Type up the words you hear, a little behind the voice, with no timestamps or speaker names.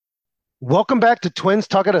Welcome back to Twins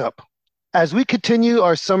Talk It Up. As we continue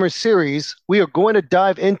our summer series, we are going to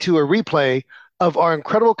dive into a replay of our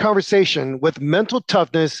incredible conversation with mental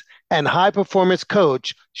toughness and high performance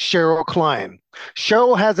coach Cheryl Klein.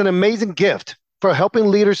 Cheryl has an amazing gift for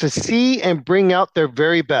helping leaders to see and bring out their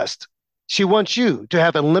very best. She wants you to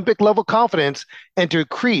have Olympic level confidence and to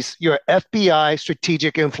increase your FBI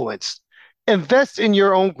strategic influence. Invest in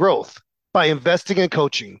your own growth by investing in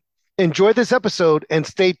coaching. Enjoy this episode and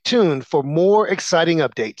stay tuned for more exciting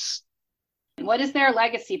updates. What is their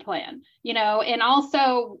legacy plan? And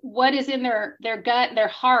also what is in their gut, their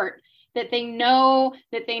heart, that they know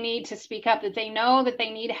that they need to speak up, that they know that they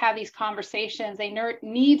need to have these conversations. They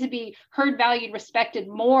need to be heard, valued, respected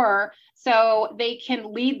more so they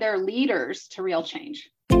can lead their leaders to real change.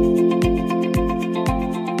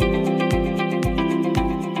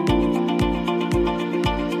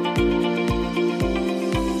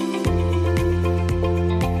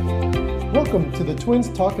 Welcome to the Twins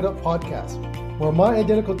Talk It Up podcast, where my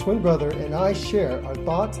identical twin brother and I share our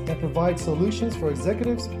thoughts and provide solutions for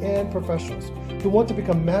executives and professionals who want to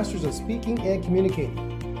become masters of speaking and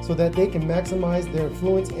communicating so that they can maximize their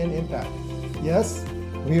influence and impact. Yes,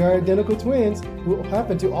 we are identical twins who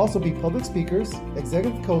happen to also be public speakers,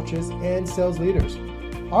 executive coaches, and sales leaders.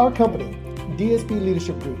 Our company, DSP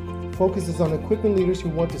Leadership Group, focuses on equipping leaders who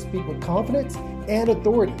want to speak with confidence and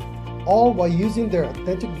authority, all while using their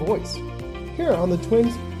authentic voice. Here on the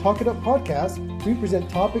Twins Talk It Up podcast, we present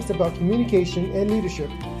topics about communication and leadership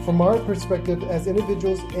from our perspective as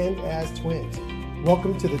individuals and as twins.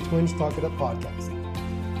 Welcome to the Twins Talk It Up podcast.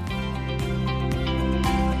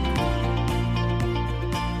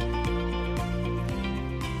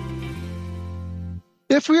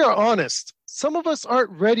 If we are honest, some of us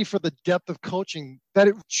aren't ready for the depth of coaching that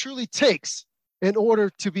it truly takes in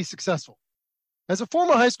order to be successful. As a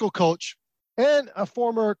former high school coach, and a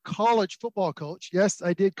former college football coach. Yes,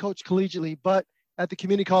 I did coach collegiately, but at the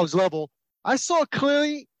community college level, I saw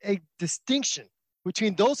clearly a distinction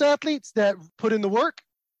between those athletes that put in the work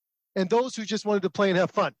and those who just wanted to play and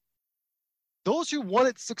have fun. Those who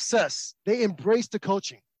wanted success, they embraced the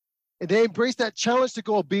coaching and they embraced that challenge to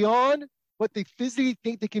go beyond what they physically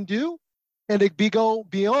think they can do and they go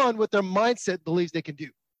beyond what their mindset believes they can do.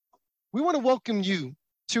 We want to welcome you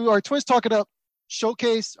to our Twins Talk It Up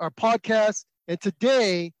showcase, our podcast, and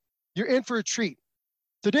today you're in for a treat.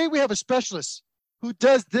 Today we have a specialist who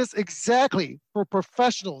does this exactly for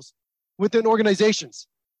professionals within organizations.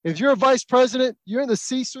 If you're a vice president, you're in the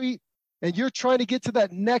C-suite, and you're trying to get to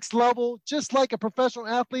that next level, just like a professional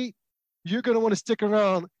athlete, you're going to want to stick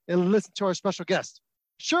around and listen to our special guest.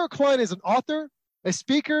 Cheryl Klein is an author, a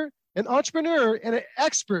speaker, an entrepreneur, and an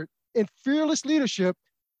expert in fearless leadership,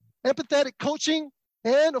 empathetic coaching,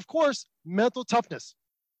 and of course, mental toughness.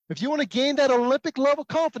 If you want to gain that Olympic level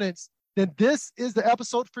confidence, then this is the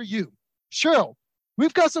episode for you. Cheryl,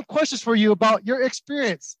 we've got some questions for you about your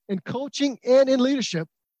experience in coaching and in leadership,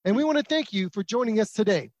 and we want to thank you for joining us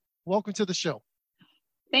today. Welcome to the show.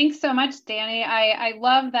 Thanks so much, Danny. I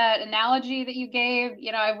love that analogy that you gave.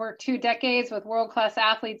 I've worked 2 decades with world-class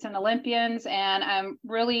athletes and Olympians, and I'm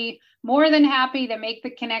really more than happy to make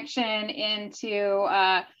the connection into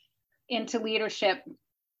leadership.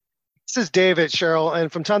 This is David, Cheryl,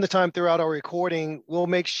 and from time to time throughout our recording, we'll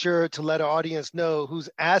make sure to let our audience know who's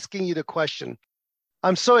asking you the question.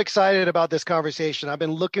 I'm so excited about this conversation. I've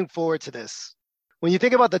been looking forward to this. When you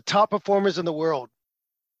think about the top performers in the world,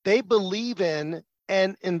 they believe in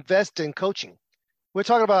and invest in coaching. We're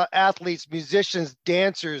talking about athletes, musicians,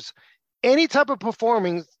 dancers, any type of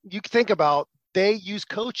performing you think about, they use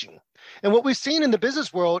coaching. And what we've seen in the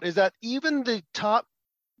business world is that even the top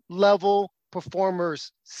level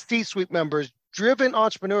performers, C-suite members, driven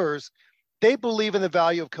entrepreneurs, they believe in the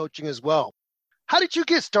value of coaching as well. How did you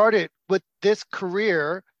get started with this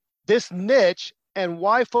career, this niche, and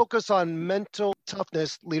why focus on mental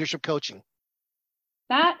toughness leadership coaching?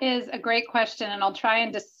 That is a great question, and I'll try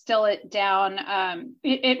and distill it down.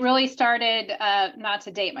 It really started, not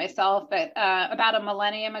to date myself, but about a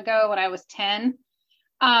millennium ago when I was 10.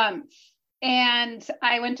 And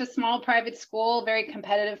I went to small private school, very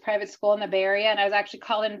competitive private school in the Bay Area. And I was actually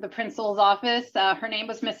called into the principal's office. Her name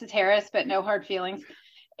was Mrs. Harris, but no hard feelings.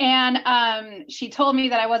 And she told me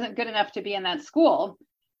that I wasn't good enough to be in that school,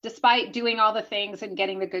 despite doing all the things and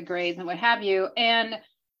getting the good grades and what have you. And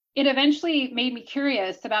it eventually made me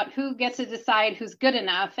curious about who gets to decide who's good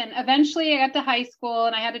enough. And eventually I got to high school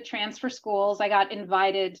and I had to transfer schools. I got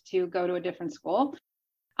invited to go to a different school.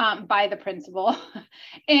 By the principal.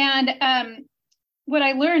 And what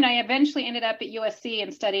I learned, I eventually ended up at USC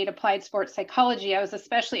and studied applied sports psychology. I was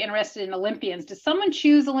especially interested in Olympians. Does someone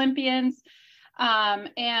choose Olympians?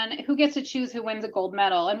 and who gets to choose who wins a gold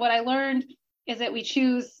medal. And what I learned is that we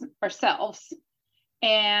choose ourselves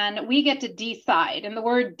and we get to decide. And the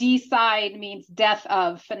word decide means death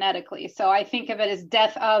of phonetically. So I think of it as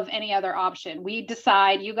death of any other option. We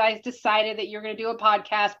decide, you guys decided that you're going to do a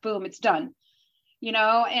podcast, boom, it's done.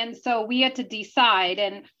 And so we had to decide.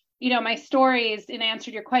 And my story is, in answer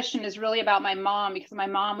to your question, is really about my mom, because my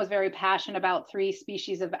mom was very passionate about 3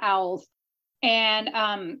 species of owls.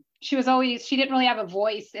 And she didn't really have a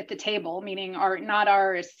voice at the table, meaning not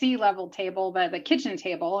our sea-level table, but the kitchen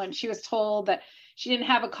table. And she was told that she didn't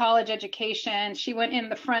have a college education. She went in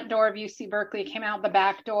the front door of UC Berkeley, came out the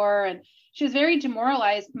back door, and she was very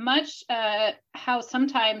demoralized, much how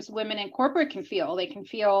sometimes women in corporate can feel. They can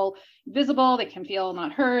feel visible, they can feel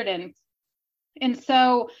not heard. And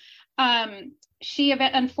so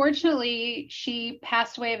unfortunately, she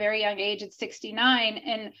passed away at a very young age at 69.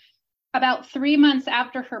 And about 3 months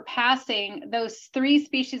after her passing, those 3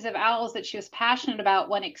 species of owls that she was passionate about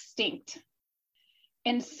went extinct.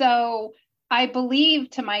 And so I believe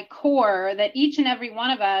to my core that each and every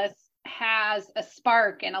one of us has a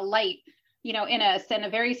spark and a light, in us, and a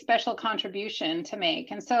very special contribution to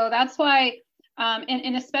make. And so that's why,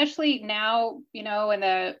 and especially now, in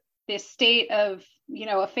the state of,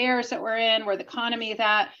 affairs that we're in, where the economy is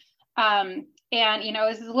at, and,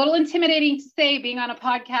 this is a little intimidating to say, being on a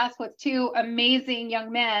podcast with 2 amazing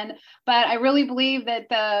young men, but I really believe that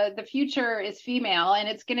the future is female, and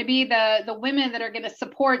it's going to be the women that are going to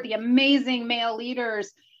support the amazing male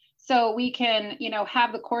leaders, so we can,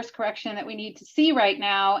 have the course correction that we need to see right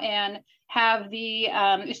now, and have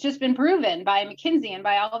it's just been proven by McKinsey and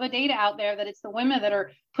by all the data out there that it's the women that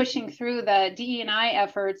are pushing through the DE&I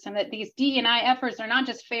efforts, and that these DE&I efforts are not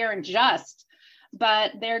just fair and just,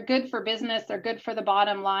 but they're good for business, they're good for the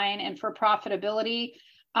bottom line and for profitability,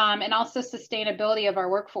 and also sustainability of our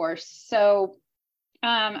workforce. So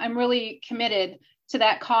I'm really committed to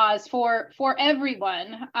that cause for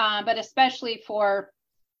everyone, but especially for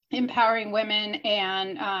empowering women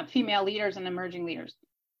and female leaders and emerging leaders.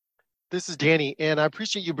 This is Danny, and I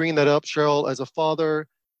appreciate you bringing that up, Cheryl. As a father,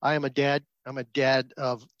 I am a dad. I'm a dad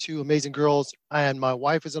of 2 amazing girls, and my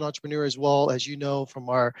wife is an entrepreneur as well, as you know from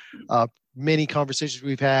our many conversations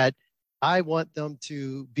we've had. I want them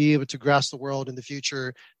to be able to grasp the world in the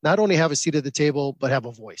future, not only have a seat at the table, but have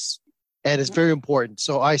a voice. And it's very important.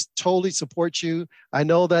 So I totally support you. I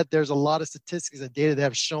know that there's a lot of statistics and data that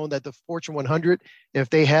have shown that the Fortune 100, if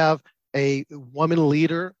they have a woman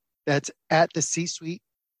leader that's at the C-suite,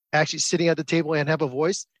 actually sitting at the table and have a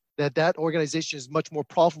voice, that organization is much more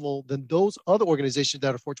profitable than those other organizations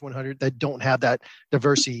that are Fortune 100 that don't have that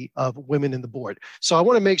diversity of women in the board. So I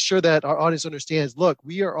want to make sure that our audience understands, look,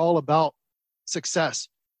 we are all about success,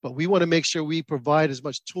 but we want to make sure we provide as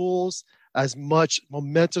much tools, as much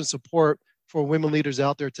momentum support for women leaders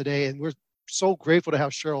out there today. And we're so grateful to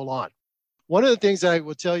have Cheryl on. One of the things I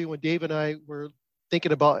will tell you, when Dave and I were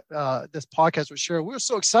thinking about this podcast with Cheryl, we were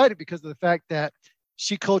so excited because of the fact that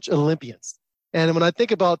she coached Olympians. And when I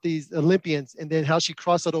think about these Olympians and then how she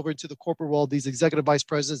crossed that over into the corporate world, these executive vice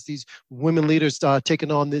presidents, these women leaders taking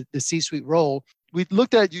on the C-suite role, we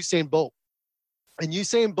looked at Usain Bolt. And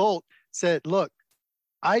Usain Bolt said, look,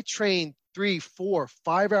 I train 3, 4,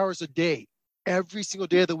 5 hours a day, every single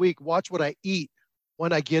day of the week. Watch what I eat.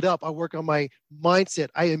 When I get up, I work on my mindset.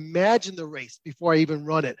 I imagine the race before I even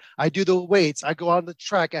run it. I do the weights. I go out on the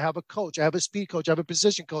track. I have a coach. I have a speed coach. I have a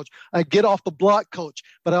position coach. I get off the block coach,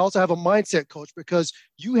 but I also have a mindset coach, because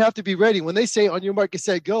you have to be ready. When they say on your mark, get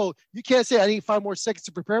set, go, you can't say I need 5 more seconds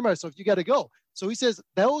to prepare myself. You got to go. So he says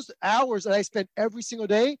those hours that I spend every single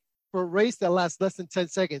day for a race that lasts less than 10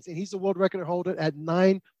 seconds. And he's the world record holder at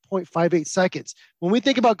 9.58 seconds. When we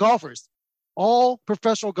think about golfers, all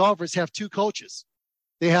professional golfers have 2 coaches.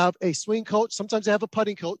 They have a swing coach. Sometimes they have a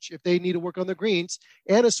putting coach if they need to work on their greens,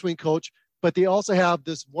 and a swing coach. But they also have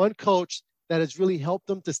this one coach that has really helped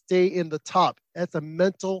them to stay in the top. That's a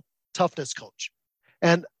mental toughness coach.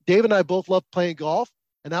 And Dave and I both love playing golf.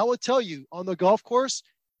 And I will tell you, on the golf course,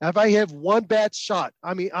 if I have one bad shot,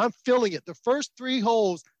 I mean, I'm feeling it. The first 3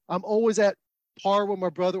 holes, I'm always at par with my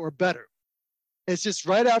brother or better. It's just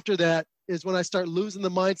right after that is when I start losing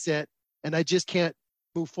the mindset and I just can't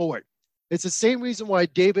move forward. It's the same reason why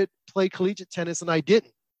David played collegiate tennis and I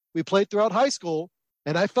didn't. We played throughout high school,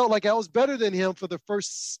 and I felt like I was better than him for the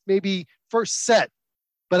first set.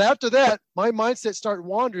 But after that, my mindset started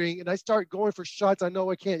wandering, and I started going for shots I know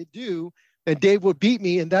I can't do, and Dave would beat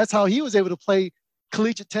me, and that's how he was able to play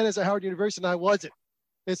collegiate tennis at Howard University, and I wasn't.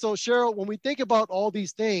 And so, Cheryl, when we think about all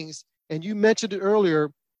these things, and you mentioned it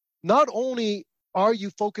earlier, not only are you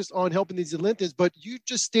focused on helping these Olympians? But you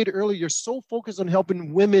just stated earlier, you're so focused on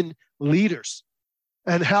helping women leaders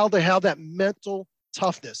and how they have that mental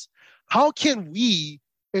toughness. How can we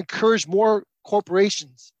encourage more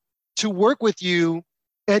corporations to work with you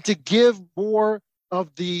and to give more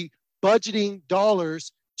of the budgeting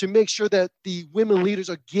dollars to make sure that the women leaders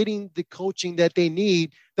are getting the coaching that they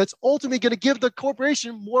need that's ultimately going to give the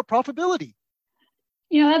corporation more profitability?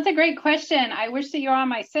 That's a great question. I wish that you're on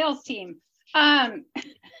my sales team.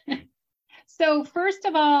 So first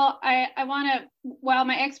of all, I want to, while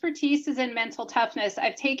my expertise is in mental toughness,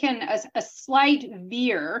 I've taken a slight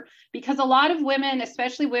veer because a lot of women,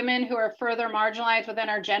 especially women who are further marginalized within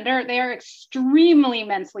our gender, they are extremely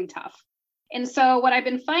mentally tough. And so what I've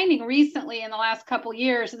been finding recently in the last couple of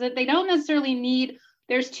years is that they don't necessarily need,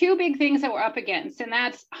 there's two big things that we're up against, and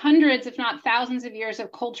that's hundreds, if not thousands of years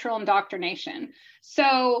of cultural indoctrination.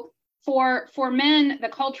 So for men, the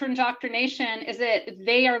cultural indoctrination is that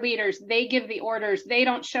they are leaders, they give the orders, they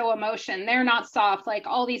don't show emotion, they're not soft, like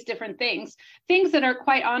all these different things that are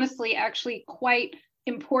quite honestly actually quite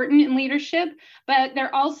important in leadership, but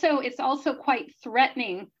it's also quite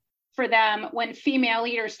threatening for them when female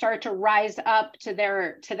leaders start to rise up to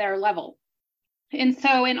their level.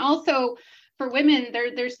 And also for women,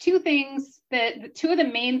 there's two of the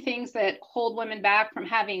main things that hold women back from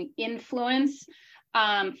having influence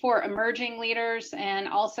for emerging leaders, and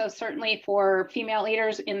also certainly for female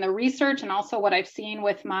leaders in the research, and also what I've seen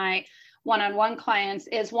with my one-on-one clients,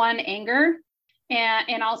 is one, anger,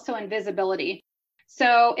 and also invisibility.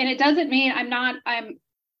 So, and it doesn't mean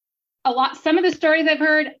some of the stories I've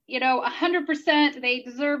heard, 100% they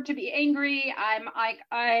deserve to be angry.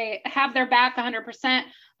 I have their back 100%.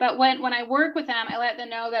 But when I work with them, I let them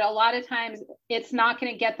know that a lot of times it's not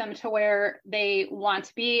going to get them to where they want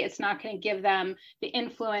to be. It's not going to give them the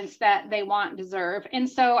influence that they want and deserve. And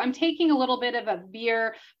so I'm taking a little bit of a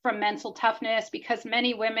veer from mental toughness because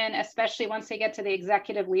many women, especially once they get to the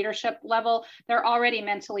executive leadership level, they're already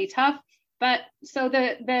mentally tough. But so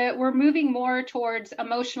we're moving more towards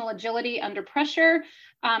emotional agility under pressure,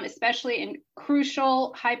 especially in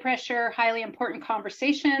crucial, high pressure, highly important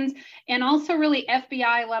conversations, and also really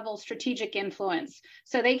FBI level strategic influence.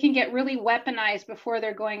 So they can get really weaponized before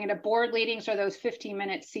they're going into board meetings or those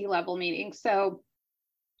 15-minute C-level meetings. So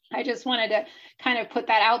I just wanted to kind of put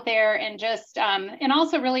that out there and just, and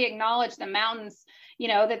also really acknowledge the mountains,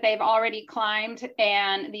 that they've already climbed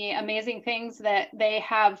and the amazing things that they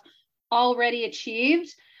have already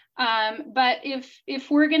achieved. But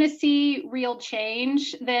if we're going to see real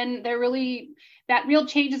change, then that real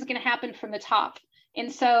change is going to happen from the top.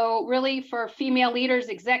 And so really for female leaders,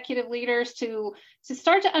 executive leaders to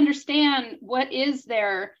start to understand what is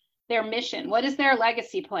their mission, what is their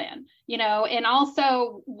legacy plan, and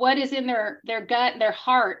also what is in their gut, their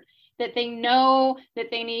heart, that they know that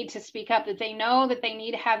they need to speak up, that they know that they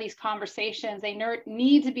need to have these conversations. They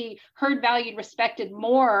need to be heard, valued, respected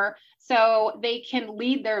more so they can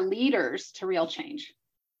lead their leaders to real change.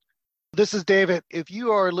 This is David. If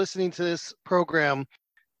you are listening to this program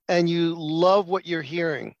and you love what you're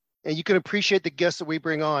hearing and you can appreciate the guests that we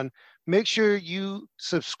bring on, make sure you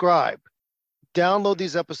subscribe, download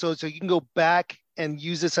these episodes so you can go back and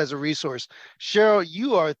use this as a resource. Cheryl,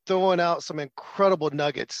 you are throwing out some incredible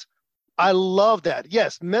nuggets. I love that.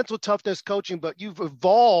 Yes, mental toughness coaching, but you've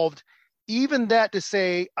evolved even that to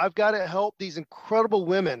say, I've got to help these incredible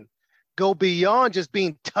women go beyond just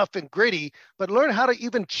being tough and gritty, but learn how to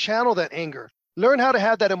even channel that anger, learn how to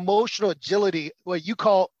have that emotional agility, what you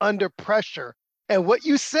call under pressure. And what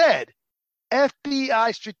you said,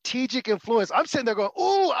 FBI strategic influence. I'm sitting there going,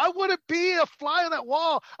 oh, I want to be a fly on that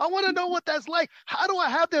wall. I want to know what that's like. How do I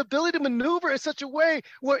have the ability to maneuver in such a way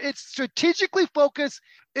where it's strategically focused?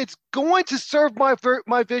 It's going to serve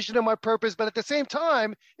my vision and my purpose, but at the same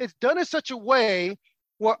time, it's done in such a way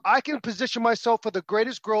where I can position myself for the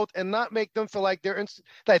greatest growth and not make them feel like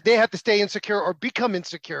that they have to stay insecure or become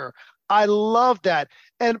insecure. I love that.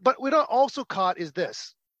 But what I'm also caught is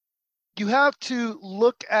this. You have to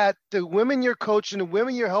look at the women you're coaching, the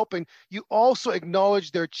women you're helping. You also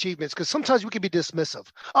acknowledge their achievements, because sometimes we can be dismissive.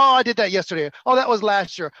 Oh, I did that yesterday. Oh, that was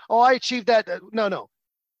last year. Oh, I achieved that. No.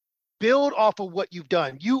 Build off of what you've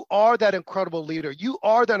done. You are that incredible leader. You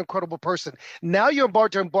are that incredible person. Now you're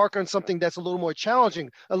about to embark on something that's a little more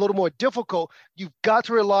challenging, a little more difficult. You've got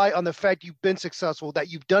to rely on the fact you've been successful, that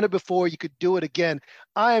you've done it before, you could do it again.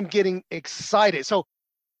 I am getting excited. So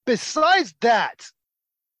besides that,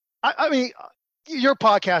 I mean, you're a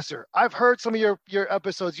podcaster. I've heard some of your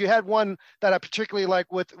episodes. You had one that I particularly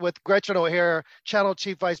like with Gretchen O'Hare, Channel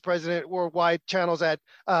Chief Vice President Worldwide Channels at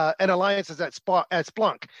and Alliances at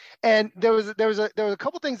Splunk. And there was a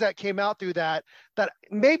couple things that came out through that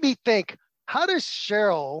made me think, how does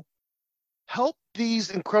Cheryl help these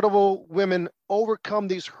incredible women overcome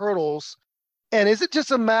these hurdles? And is it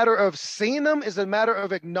just a matter of seeing them? Is it a matter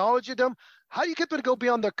of acknowledging them? How do you get them to go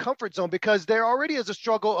beyond their comfort zone? Because there already is a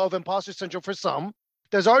struggle of imposter syndrome for some.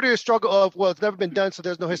 There's already a struggle of, well, it's never been done, so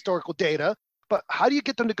there's no historical data. But how do you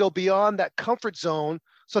get them to go beyond that comfort zone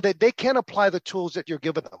so that they can apply the tools that you're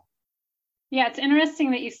giving them? Yeah, it's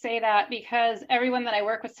interesting that you say that, because everyone that I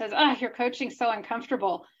work with says, your coaching's so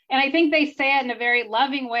uncomfortable. And I think they say it in a very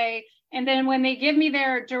loving way. And then when they give me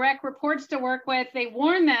their direct reports to work with, they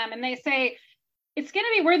warn them and they say, it's going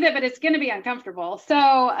to be worth it, but it's going to be uncomfortable.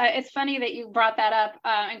 So it's funny that you brought that up.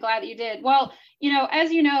 I'm glad that you did. Well,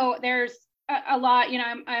 as you know, there's a lot.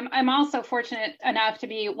 I'm also fortunate enough to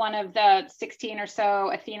be one of the 16 or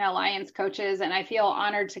so Athena Alliance coaches, and I feel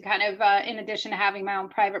honored to kind of, in addition to having my own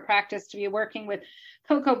private practice, to be working with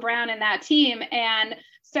Coco Brown and that team. And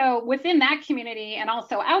so within that community and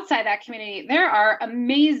also outside that community, there are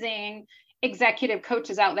amazing executive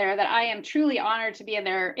coaches out there that I am truly honored to be in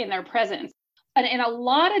their presence. And a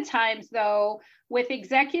lot of times, though, with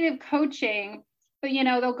executive coaching,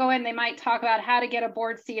 they'll go in, they might talk about how to get a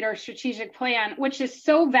board seat or strategic plan, which is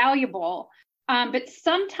so valuable. But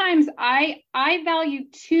sometimes I value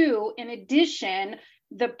too, in addition,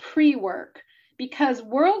 the pre-work, because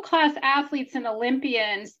world-class athletes and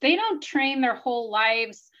Olympians, they don't train their whole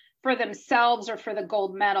lives for themselves or for the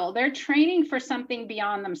gold medal. They're training for something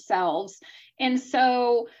beyond themselves. And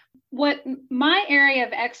so what my area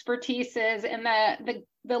of expertise is, and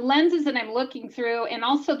the lenses that I'm looking through, and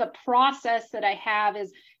also the process that I have,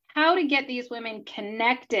 is how to get these women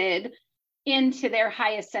connected into their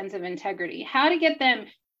highest sense of integrity, how to get them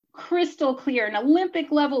crystal clear, an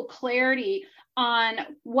Olympic level clarity on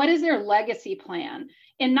what is their legacy plan.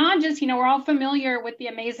 And not just, we're all familiar with the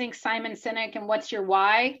amazing Simon Sinek and what's your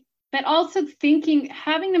why, but also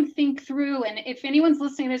having them think through. And if anyone's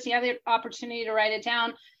listening to this, you have the opportunity to write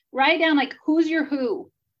down like, who's your who?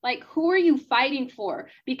 Like, who are you fighting for?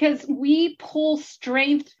 Because we pull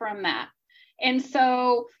strength from that. And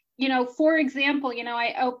so, for example,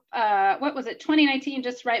 what was it, 2019,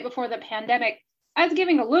 just right before the pandemic, I was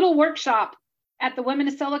giving a little workshop at the Women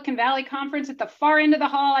of Silicon Valley conference at the far end of the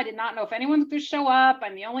hall. I did not know if anyone was going to show up.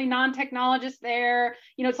 I'm the only non-technologist there.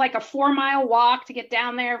 It's like a 4-mile walk to get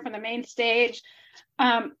down there from the main stage.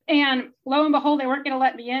 And lo and behold, they weren't going to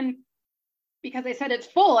let me in because they said it's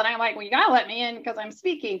full. And I'm like, well, you got to let me in because I'm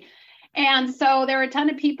speaking. And so there were a ton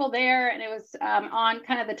of people there, and it was on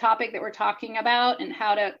kind of the topic that we're talking about, and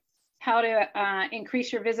how to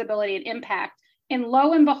increase your visibility and impact. And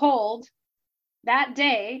lo and behold, that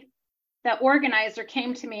day, that organizer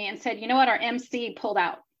came to me and said, you know what, our MC pulled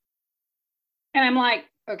out. And I'm like,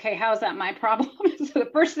 okay, how is that my problem? So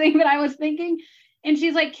the first thing that I was thinking, and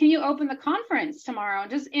she's like, can you open the conference tomorrow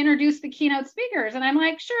and just introduce the keynote speakers? And I'm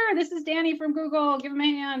like, sure, this is Danny from Google, give them a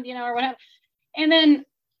hand, or whatever. And then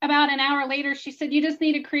about an hour later, she said, you just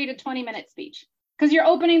need to create a 20-minute speech because you're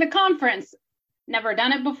opening the conference. Never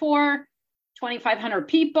done it before, 2,500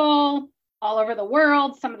 people all over the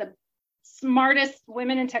world, some of the smartest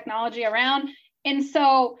women in technology around. And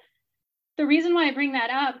so the reason why I bring that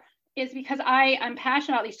up is because I'm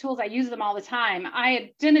passionate about these tools. I use them all the time. I had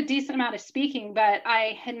done a decent amount of speaking, but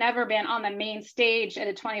I had never been on the main stage at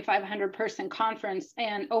a 2,500 person conference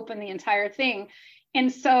and opened the entire thing.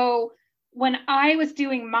 And so when I was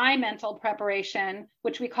doing my mental preparation,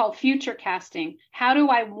 which we call future casting, how do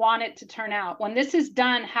I want it to turn out? When this is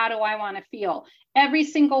done, how do I want to feel? Every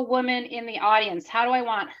single woman in the audience, how do I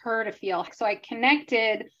want her to feel? So I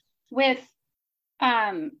connected with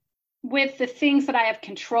the things that I have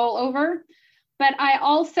control over, but I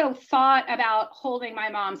also thought about holding my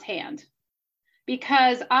mom's hand,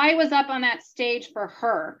 because I was up on that stage for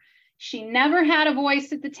her. She never had a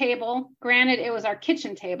voice at the table. Granted, it was our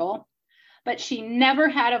kitchen table, but she never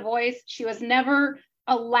had a voice. She was never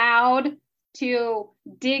allowed to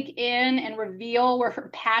dig in and reveal where her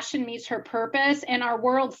passion meets her purpose, and our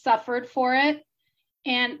world suffered for it.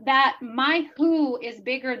 And that my who is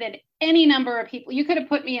bigger than any number of people. You could have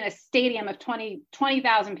put me in a stadium of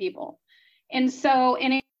 20,000 people. And so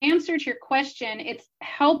in answer to your question, it's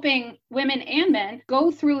helping women and men go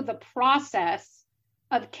through the process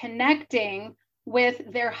of connecting with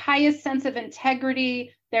their highest sense of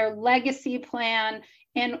integrity, their legacy plan,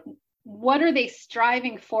 and what are they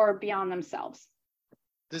striving for beyond themselves.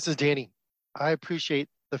 This is Danny. I appreciate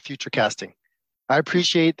the future casting. I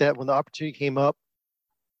appreciate that when the opportunity came up,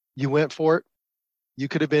 you went for it. You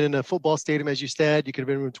could have been in a football stadium, as you said. You could have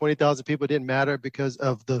been with 20,000 people. It didn't matter because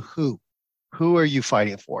of the who. Who are you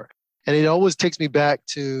fighting for? And it always takes me back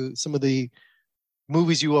to some of the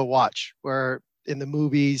movies you will watch, where in the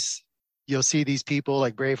movies, you'll see these people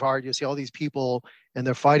like Braveheart, you'll see all these people, and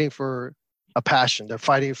they're fighting for a passion. They're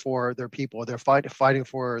fighting for their people. They're fighting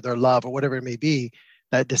for their love or whatever it may be,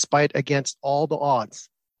 that despite against all the odds,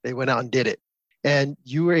 they went out and did it. And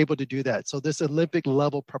you were able to do that. So this Olympic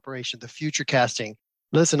level preparation, the future casting,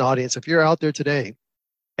 listen, audience, if you're out there today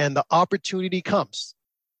and the opportunity comes,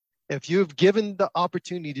 if you've given the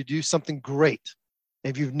opportunity to do something great,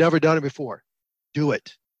 if you've never done it before, do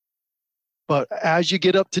it. But as you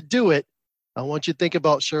get up to do it, I want you to think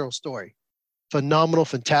about Cheryl's story. Phenomenal,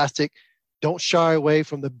 fantastic. Don't shy away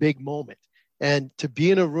from the big moment. And to be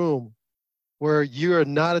in a room where you're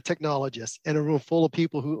not a technologist, in a room full of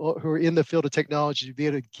people who are in the field of technology, to be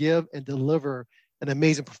able to give and deliver an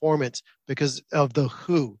amazing performance because of the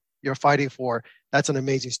who you're fighting for, that's an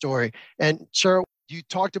amazing story. And Cheryl, you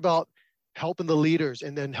talked about helping the leaders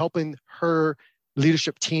and then helping her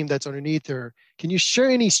leadership team that's underneath her. Can you share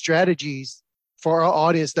any strategies for our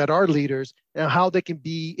audience that are leaders and how they can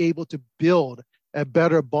be able to build a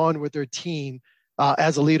better bond with their team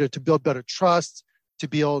as a leader, to build better trust, to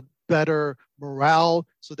build better morale,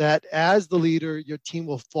 so that as the leader, your team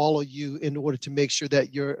will follow you in order to make sure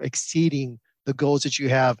that you're exceeding the goals that you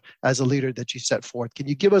have as a leader that you set forth? Can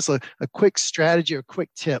you give us a quick strategy or quick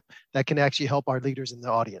tip that can actually help our leaders in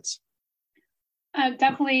the audience?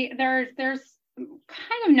 Definitely. There's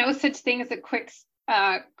kind of no such thing as a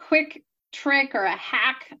quick trick or a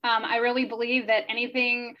hack. I really believe that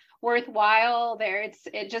anything worthwhile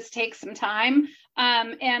it just takes some time.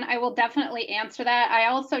 And I will definitely answer that. I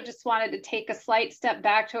also just wanted to take a slight step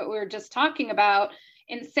back to what we were just talking about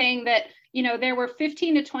in saying that, there were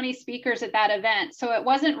 15 to 20 speakers at that event. So it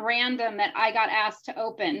wasn't random that I got asked to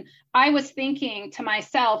open. I was thinking to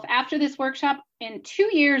myself, after this workshop, in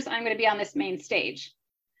 2 years, I'm going to be on this main stage.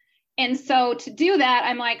 And so to do that,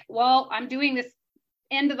 I'm like, well, I'm doing this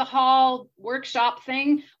end of the hall workshop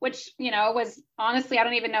thing, which, was honestly, I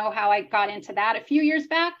don't even know how I got into that a few years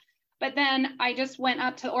back. But then I just went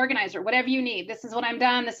up to the organizer, whatever you need. This is what I'm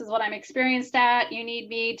done. This is what I'm experienced at. You need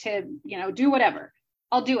me to, do whatever.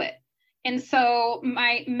 I'll do it. And so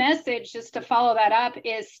my message, just to follow that up,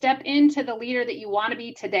 is step into the leader that you want to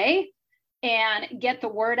be today and get the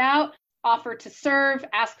word out, offer to serve,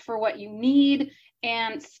 ask for what you need,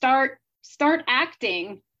 and start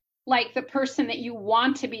acting like the person that you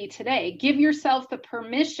want to be today. Give yourself the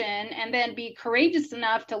permission, and then be courageous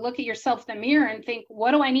enough to look at yourself in the mirror and think,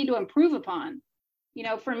 what do I need to improve upon?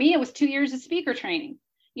 For me, it was 2 years of speaker training,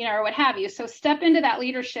 or what have you. So step into that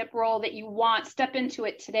leadership role that you want, step into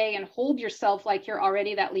it today and hold yourself like you're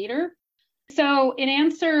already that leader. So in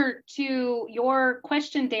answer to your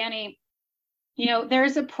question, Danny,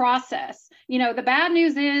 there's a process. The bad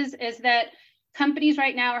news is that companies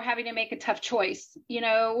right now are having to make a tough choice.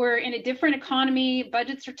 We're in a different economy,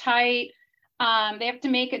 budgets are tight. They have to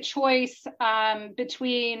make a choice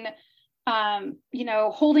between,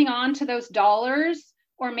 holding on to those dollars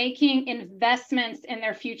or making investments in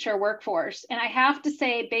their future workforce. And I have to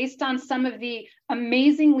say, based on some of the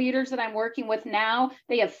amazing leaders that I'm working with now,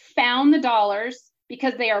 they have found the dollars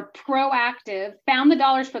because they are proactive, found the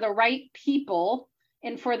dollars for the right people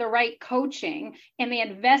and for the right coaching, and they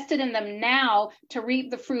invested in them now to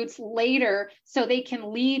reap the fruits later so they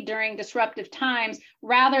can lead during disruptive times,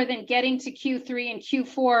 rather than getting to Q3 and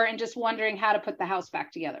Q4 and just wondering how to put the house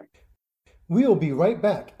back together. We'll be right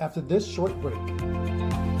back after this short break.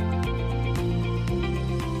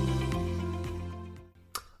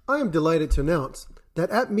 I am delighted to announce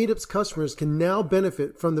that App Meetup's customers can now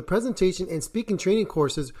benefit from the presentation and speaking training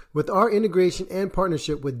courses with our integration and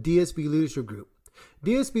partnership with DSB Leadership Group.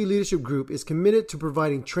 DSB Leadership Group is committed to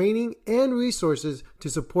providing training and resources to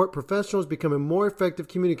support professionals becoming more effective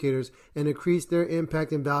communicators and increase their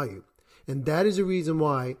impact and value. And that is the reason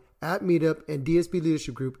why App Meetup and DSB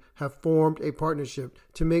Leadership Group have formed a partnership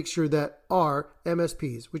to make sure that our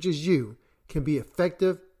MSPs, which is you, can be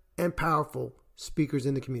effective and powerful speakers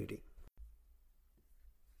in the community.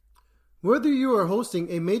 Whether you are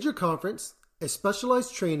hosting a major conference, a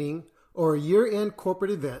specialized training, or a year-end corporate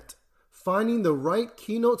event, finding the right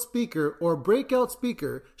keynote speaker or breakout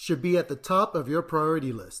speaker should be at the top of your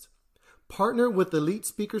priority list. Partner with Elite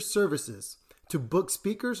Speaker Services to book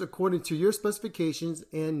speakers according to your specifications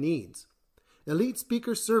and needs. Elite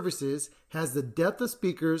Speaker Services has the depth of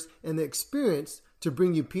speakers and the experience to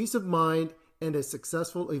bring you peace of mind and a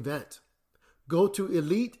successful event. Go to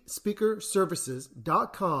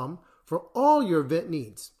EliteSpeakerServices.com for all your event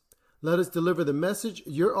needs. Let us deliver the message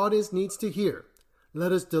your audience needs to hear.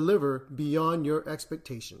 Let us deliver beyond your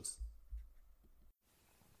expectations.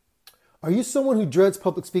 Are you someone who dreads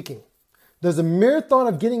public speaking? Does the mere thought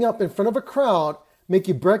of getting up in front of a crowd make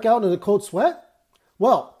you break out in a cold sweat?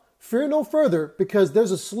 Well, fear no further, because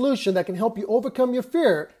there's a solution that can help you overcome your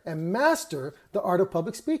fear and master the art of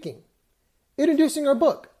public speaking. Introducing our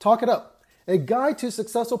book, Talk It Up, a guide to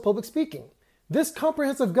successful public speaking. This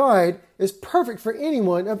comprehensive guide is perfect for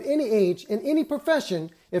anyone of any age in any profession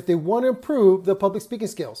if they want to improve their public speaking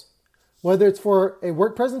skills. Whether it's for a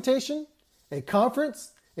work presentation, a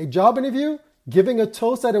conference, a job interview, giving a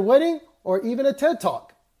toast at a wedding, or even a TED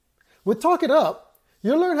Talk. With Talk It Up,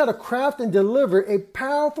 you'll learn how to craft and deliver a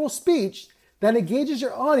powerful speech that engages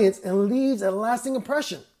your audience and leaves a lasting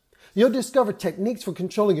impression. You'll discover techniques for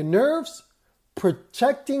controlling your nerves,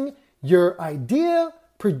 protecting your idea,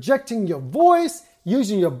 projecting your voice,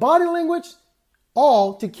 using your body language,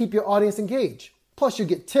 all to keep your audience engaged. Plus, you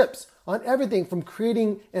get tips on everything from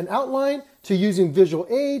creating an outline to using visual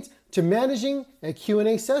aids to managing a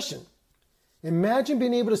Q&A session. Imagine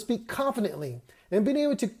being able to speak confidently and being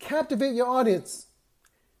able to captivate your audience.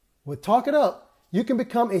 With Talk It Up, you can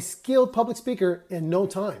become a skilled public speaker in no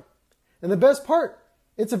time. And the best part,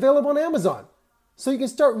 it's available on Amazon. So you can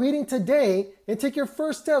start reading today and take your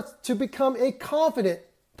first steps to become a confident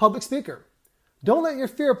public speaker. Don't let your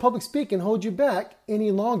fear of public speaking hold you back any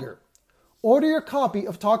longer. Order your copy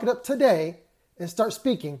of Talk It Up today and start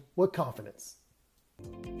speaking with confidence.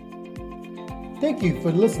 Thank you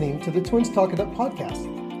for listening to the Twins Talk It Up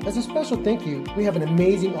podcast. As a special thank you, we have an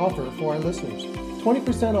amazing offer for our listeners.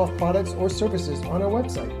 20% off products or services on our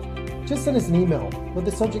website. Just send us an email with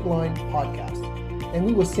the subject line podcast, and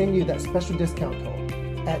we will send you that special discount code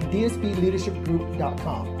at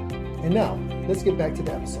dsbleadershipgroup.com. And now, let's get back to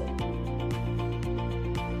the episode.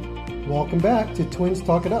 Welcome back to Twins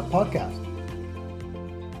Talk It Up podcast.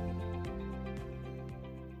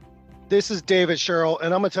 This is David Sherrill,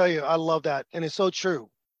 and I'm going to tell you, I love that. And it's so true.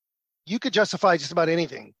 You could justify just about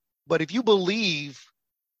anything, but if you believe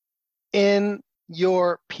in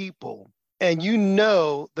your people and you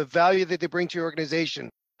know the value that they bring to your organization,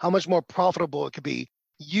 how much more profitable it could be,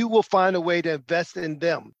 you will find a way to invest in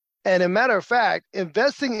them. And a matter of fact,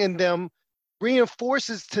 investing in them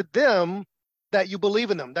reinforces to them that you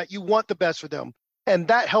believe in them, that you want the best for them. And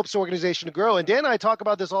that helps the organization to grow. And Dan and I talk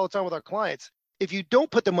about this all the time with our clients. If you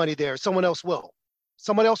don't put the money there, someone else will.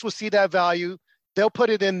 Someone else will see that value. They'll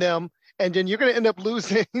put it in them. And then you're going to end up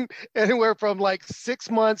losing anywhere from like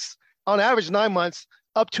 6 months, on average 9 months,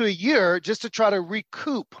 up to a year just to try to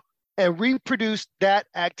recoup and reproduce that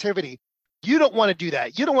activity. You don't want to do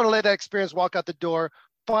that. You don't want to let that experience walk out the door.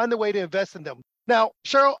 Find a way to invest in them. Now,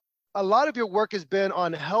 Sherrill, a lot of your work has been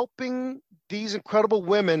on helping these incredible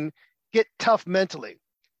women get tough mentally.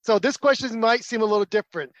 So this question might seem a little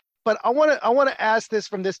different, but I want to ask this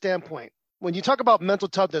from this standpoint. When you talk about mental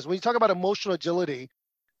toughness, when you talk about emotional agility,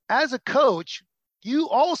 as a coach, you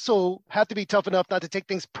also have to be tough enough not to take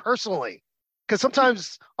things personally. Because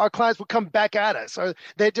sometimes our clients will come back at us or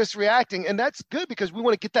they're just reacting. And that's good because we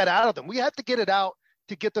want to get that out of them. We have to get it out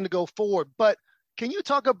to get them to go forward. But can you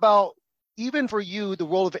talk about, even for you, the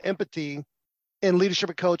role of empathy in leadership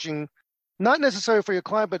and coaching, not necessarily for your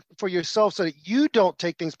client, but for yourself, so that you don't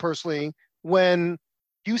take things personally when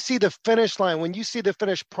you see the finish line, when you see the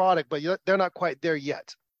finished product, but they're not quite there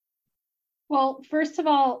yet? Well, first of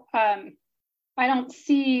all, I don't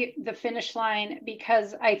see the finish line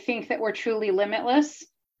because I think that we're truly limitless.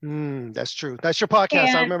 That's true. That's your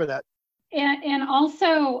podcast. I remember that. And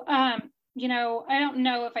also, I don't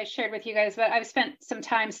know if I shared with you guys, but I've spent some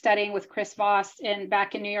time studying with Chris Voss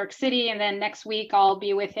back in New York City. And then next week I'll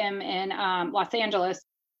be with him in Los Angeles.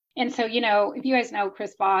 And so, if you guys know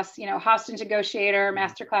Chris Voss, hostage negotiator,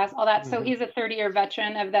 masterclass, all that. Mm-hmm. So he's a 30-year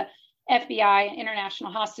veteran of the FBI,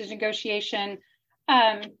 International Hostage Negotiation.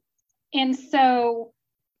 And so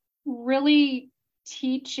really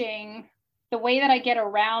teaching, the way that I get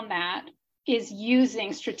around that is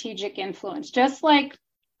using strategic influence. Just like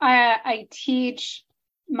I teach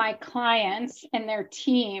my clients and their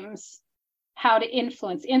teams how to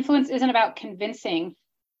influence. Influence isn't about convincing,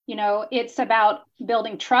 it's about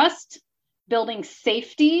building trust, building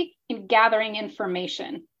safety, and gathering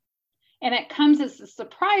information. And it comes as a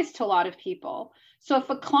surprise to a lot of people. So if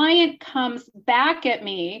a client comes back at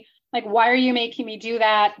me, like, why are you making me do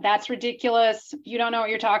that? That's ridiculous. You don't know what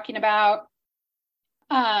you're talking about.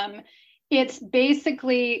 It's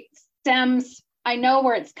basically stems, I know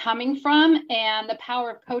where it's coming from, and the power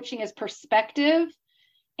of coaching is perspective.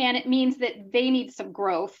 And it means that they need some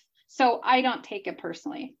growth. So I don't take it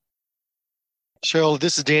personally. Cheryl,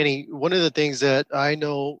 this is Danny. One of the things that I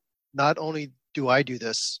know, not only do I do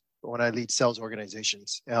this when I lead sales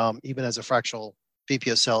organizations, even as a fractional VP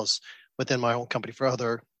of sales within my own company for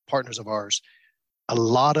other partners of ours, a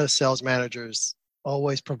lot of sales managers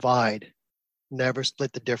always provide never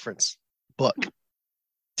split the difference book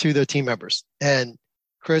to their team members. And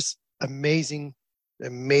Chris, amazing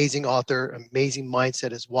author, amazing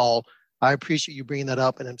mindset as well. I appreciate you bringing that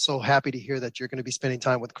up, and I'm so happy to hear that you're going to be spending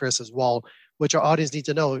time with Chris as well, which our audience needs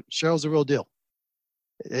to know. Cheryl's the real deal.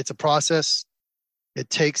 It's a process.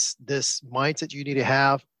 It takes this mindset you need to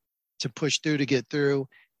have to push through, to get through.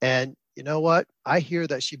 And you know what? I hear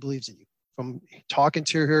that she believes in you. From talking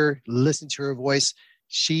to her, listening to her voice,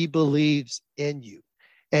 she believes in you.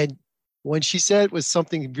 And when she said was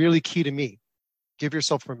something really key to me, give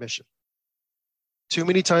yourself permission. Too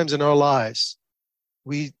many times in our lives,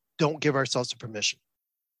 we don't give ourselves the permission.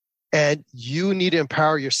 And you need to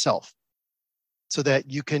empower yourself so that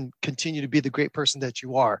you can continue to be the great person that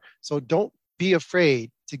you are. So don't be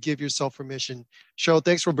afraid to give yourself permission. Cheryl,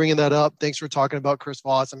 thanks for bringing that up. Thanks for talking about Chris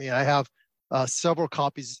Voss. I mean, I have several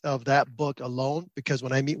copies of that book alone, because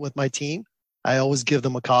when I meet with my team, I always give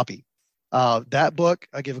them a copy. That book,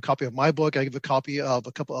 I give a copy of my book. I give a copy of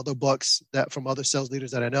a couple other books that from other sales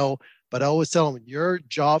leaders that I know. But I always tell them, your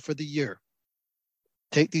job for the year,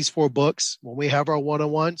 take these 4 books. When we have our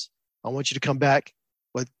one-on-ones, I want you to come back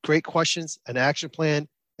with great questions, an action plan,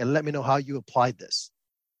 and let me know how you applied this.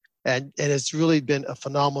 And it's really been a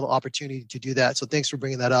phenomenal opportunity to do that. So thanks for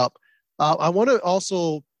bringing that up. I want to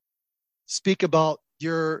also speak about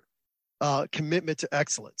your commitment to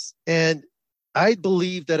excellence. And I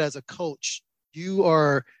believe that as a coach, you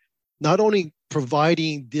are not only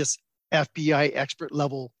providing this FBI expert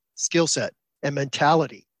level skill set and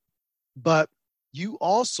mentality, but you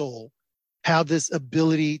also have this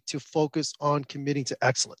ability to focus on committing to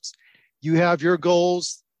excellence. You have your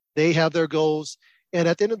goals, they have their goals. And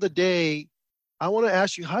at the end of the day, I want to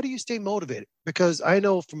ask you, how do you stay motivated? Because I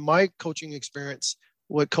know from my coaching experience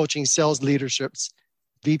with coaching sales leaderships,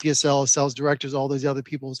 VP of sales, sales directors, all those other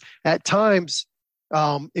people, at times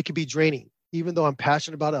it can be draining. Even though I'm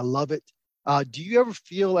passionate about it, I love it. Do you ever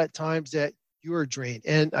feel at times that you are drained?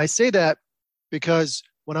 And I say that because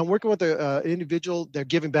when I'm working with an individual, they're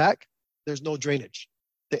giving back, there's no drainage.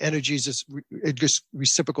 The energy is just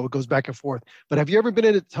reciprocal. It goes back and forth. But have you ever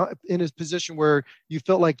been in a position where you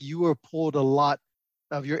felt like you were pulled, a lot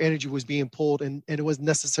of your energy was being pulled and it was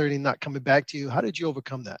necessarily not coming back to you? How did you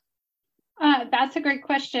overcome that? That's a great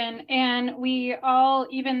question. And we all,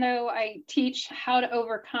 even though I teach how to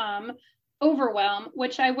overcome overwhelm,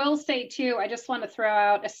 which I will say too, I just want to throw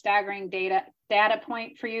out a staggering data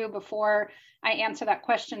point for you before I answer that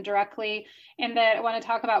question directly. And that I want to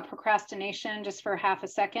talk about procrastination just for half a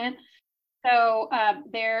second. So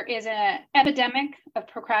there is an epidemic of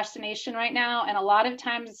procrastination right now. And a lot of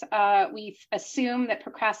times we assume that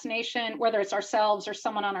procrastination, whether it's ourselves or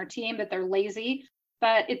someone on our team, that they're lazy.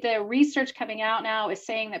 But the research coming out now is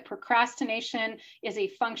saying that procrastination is a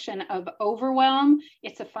function of overwhelm.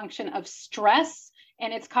 It's a function of stress,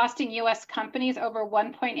 and it's costing U.S. companies over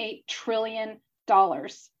 $1.8 trillion.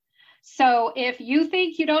 So if you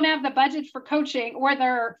think you don't have the budget for coaching,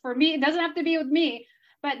 or for me, it doesn't have to be with me,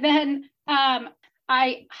 but then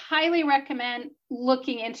I highly recommend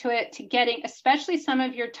looking into it to getting, especially some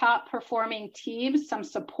of your top performing teams, some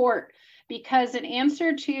support. Because in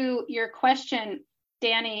answer to your question,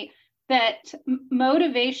 Danny, that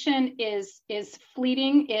motivation is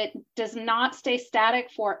fleeting. It does not stay static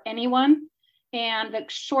for anyone. And the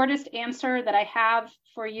shortest answer that I have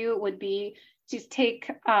for you would be to take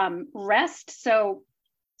rest. So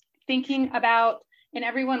thinking about, and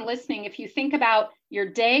everyone listening, if you think about your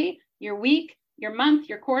day, your week, your month,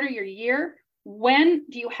 your quarter, your year, when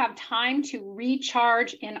do you have time to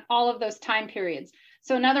recharge in all of those time periods?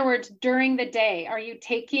 So in other words, during the day, are you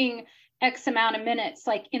taking X amount of minutes,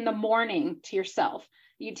 like in the morning, to yourself?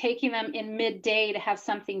 Are you taking them in midday to have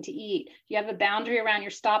something to eat? Do you have a boundary around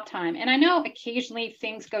your stop time? And I know occasionally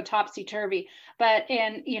things go topsy-turvy,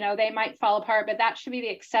 they might fall apart, but that should be the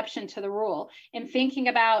exception to the rule. And thinking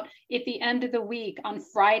about at the end of the week on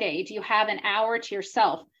Friday, do you have an hour to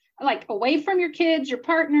yourself? Like away from your kids, your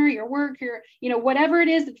partner, your work, whatever it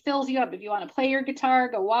is that fills you up. If you want to play your guitar,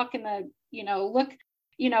 go walk in the, look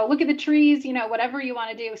at the trees, whatever you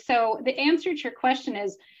want to do. So the answer to your question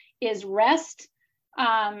is rest.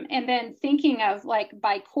 And then thinking of like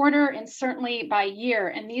by quarter and certainly by year.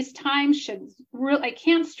 And these times should really, I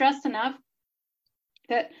can't stress enough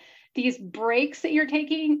that these breaks that you're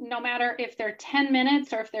taking, no matter if they're 10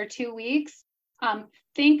 minutes or if they're 2 weeks,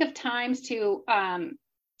 think of times to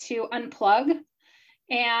unplug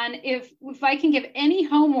And if I can give any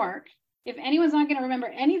homework, if anyone's not going to remember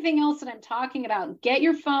anything else that I'm talking about, get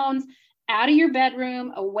your phones out of your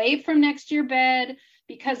bedroom, away from next to your bed,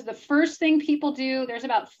 because the first thing people do, there's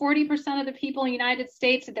about 40% of the people in the United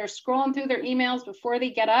States that they're scrolling through their emails before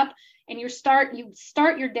they get up, and you start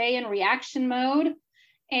your day in reaction mode,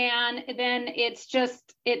 and then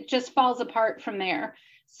it just falls apart from there.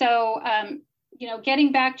 So,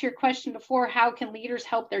 getting back to your question before, how can leaders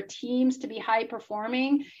help their teams to be high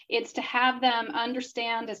performing? It's to have them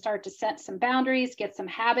understand, to start to set some boundaries, get some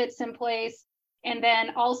habits in place, and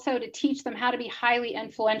then also to teach them how to be highly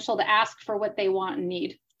influential, to ask for what they want and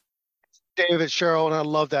need. David, Cheryl, and I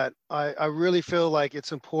love that. I really feel like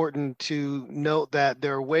it's important to note that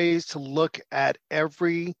there are ways to look at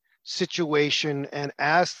every situation and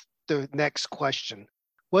ask the next question.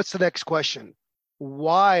 What's the next question?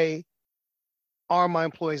 Why are my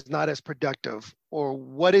employees not as productive? Or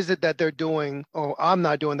what is it that they're doing or I'm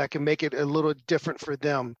not doing that can make it a little different for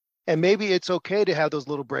them? And maybe it's okay to have those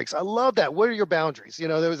little breaks. I love that. What are your boundaries?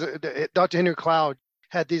 There was Dr. Henry Cloud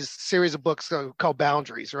had this series of books called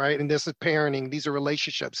Boundaries, right? And this is parenting. These are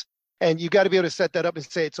relationships. And you got to be able to set that up and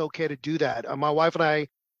say it's okay to do that. My wife and I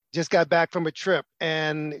just got back from a trip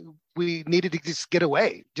and we needed to just get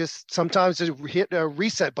away. Just sometimes to hit a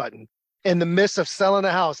reset button in the midst of selling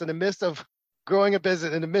a house, in the midst of growing a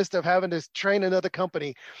business, in the midst of having to train another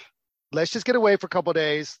company. Let's just get away for a couple of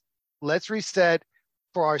days. Let's reset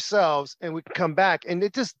for ourselves and we can come back. And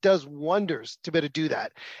it just does wonders to be able to do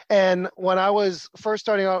that. And when I was first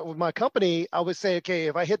starting out with my company, I would say, okay,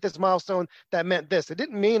 if I hit this milestone, that meant this. It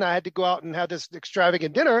didn't mean I had to go out and have this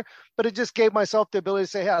extravagant dinner, but it just gave myself the ability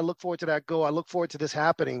to say, hey, I look forward to that goal. I look forward to this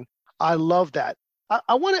happening. I love that.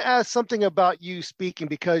 I want to ask something about you speaking,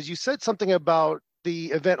 because you said something about the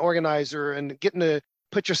event organizer and getting to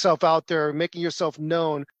put yourself out there, making yourself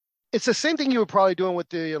known. It's the same thing you were probably doing with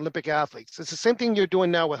the Olympic athletes. It's the same thing you're doing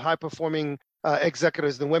now with high-performing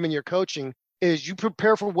executives, the women you're coaching, is you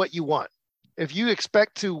prepare for what you want. If you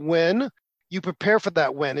expect to win, you prepare for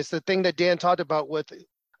that win. It's the thing that Dan talked about with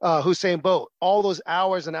Usain Bolt, all those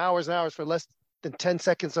hours and hours and hours for less than 10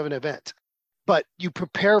 seconds of an event. But you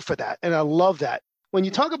prepare for that, and I love that. When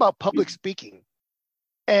you talk about public speaking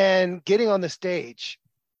and getting on the stage,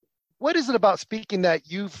 what is it about speaking that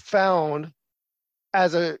you found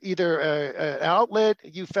as either an outlet,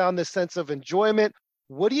 you found this sense of enjoyment?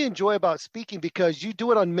 What do you enjoy about speaking? Because you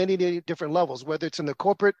do it on many different levels, whether it's in the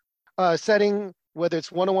corporate setting, whether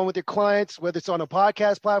it's one-on-one with your clients, whether it's on a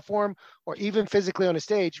podcast platform, or even physically on a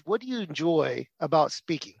stage. What do you enjoy about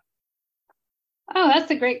speaking? Oh,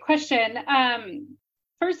 that's a great question.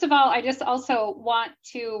 First of all, I just also want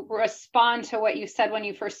to respond to what you said when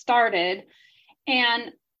you first started.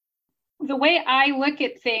 And the way I look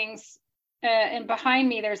at things, and behind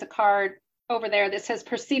me, there's a card over there that says,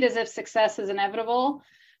 proceed as if success is inevitable.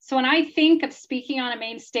 So when I think of speaking on a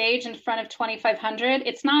main stage in front of 2,500,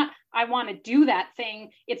 it's not, I want to do that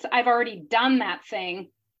thing. It's, I've already done that thing.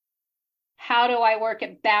 How do I work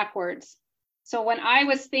it backwards? So when I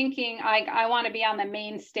was thinking, I want to be on the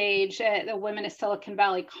main stage at the Women of Silicon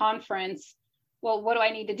Valley conference, well, what do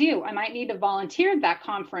I need to do? I might need to volunteer at that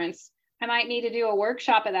conference. I might need to do a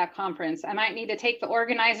workshop at that conference. I might need to take the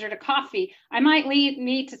organizer to coffee. I might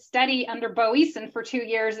need to study under Bo Eason for 2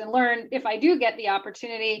 years and learn, if I do get the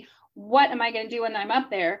opportunity, what am I going to do when I'm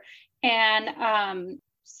up there? And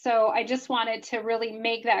so I just wanted to really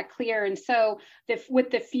make that clear. And so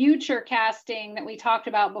with the future casting that we talked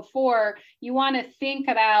about before, you want to think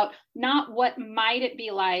about not what might it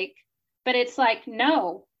be like, but it's like,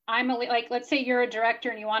 no, like, let's say you're a director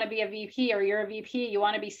and you want to be a VP, or you're a VP, you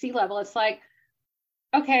want to be C-level. It's like,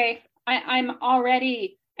 okay, I'm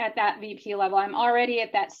already at that VP level. I'm already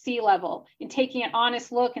at that C-level, and taking an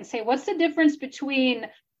honest look and say, what's the difference between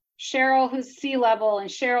Cheryl who's C-level and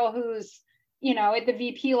Cheryl who's, at the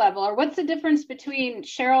VP level? Or what's the difference between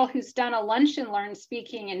Cheryl who's done a lunch and learn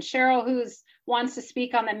speaking and Cheryl who's wants to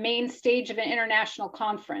speak on the main stage of an international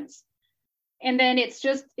conference? And then it's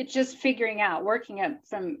just figuring out, working it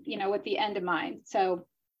from, with the end in mind. So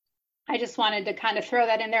I just wanted to kind of throw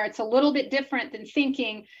that in there. It's a little bit different than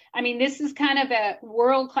thinking, this is kind of a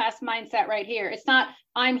world-class mindset right here. It's not,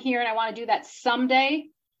 I'm here and I want to do that someday.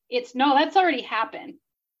 It's, no, that's already happened.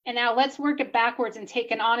 And now let's work it backwards and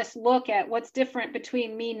take an honest look at what's different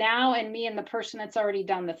between me now and me and the person that's already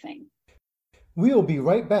done the thing. We will be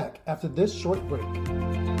right back after this short break.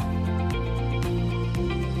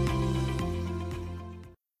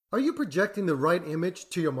 Are you projecting the right image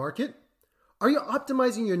to your market? Are you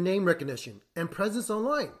optimizing your name recognition and presence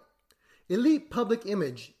online? Elite Public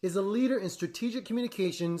Image is a leader in strategic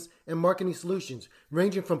communications and marketing solutions,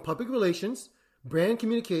 ranging from public relations, brand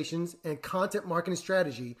communications and content marketing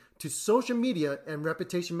strategy to social media and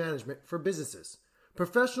reputation management for businesses,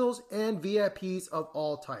 professionals, and VIPs of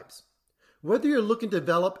all types. Whether you're looking to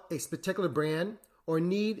develop a particular brand or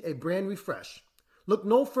need a brand refresh, look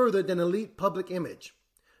no further than Elite Public Image.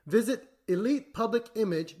 Visit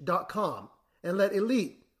elitepublicimage.com and let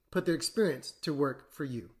Elite put their experience to work for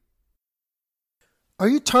you. Are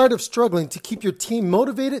you tired of struggling to keep your team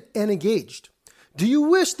motivated and engaged? Do you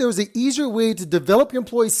wish there was an easier way to develop your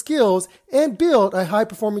employee skills and build a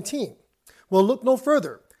high-performing team? Well, look no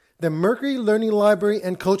further than Mercury Learning Library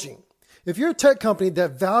and Coaching. If you're a tech company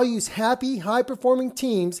that values happy, high-performing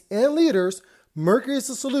teams and leaders, Mercury is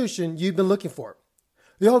the solution you've been looking for.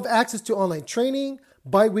 You'll have access to online training,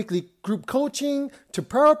 bi-weekly group coaching to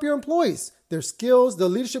power up your employees, their skills, their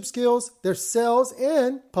leadership skills, their sales,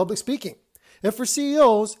 and public speaking. And for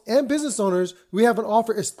CEOs and business owners, we have an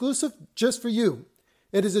offer exclusive just for you.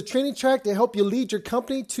 It is a training track to help you lead your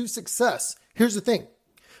company to success. Here's the thing.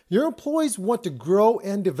 Your employees want to grow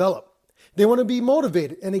and develop. They want to be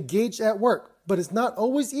motivated and engaged at work, but it's not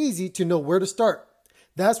always easy to know where to start.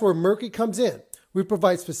 That's where Mercury comes in. We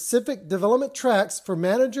provide specific development tracks for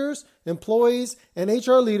managers, employees, and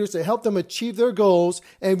HR leaders to help them achieve their goals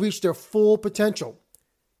and reach their full potential.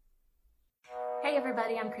 Hey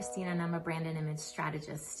everybody, I'm Christina and I'm a brand and image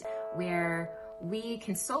strategist where we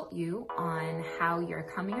consult you on how you're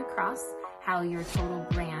coming across, how your total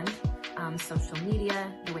brand, social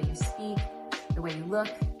media, the way you speak, the way you look,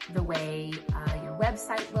 the way your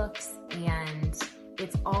website looks, and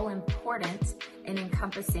it's all important in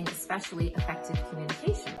encompassing especially effective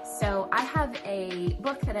communication. So I have a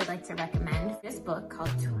book that I'd like to recommend. This book called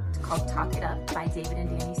Talk It Up by David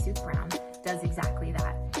and Danny Suk Brown does exactly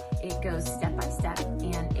that. It goes step by step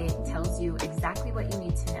and it tells you exactly what you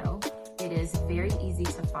need to know. It is very easy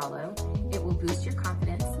to follow. It will boost your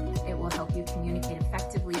confidence. It will help you communicate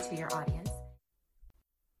effectively to your audience.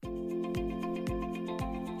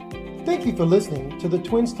 Thank you for listening to the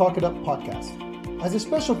Twins Talk It Up podcast. As a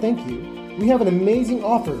special thank you, we have an amazing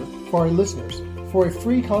offer for our listeners for a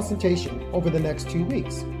free consultation over the next 2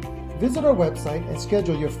 weeks. Visit our website and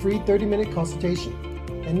schedule your free 30-minute consultation.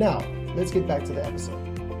 And now, let's get back to the episode.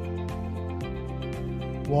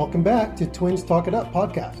 Welcome back to Twins Talk It Up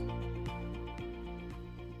podcast.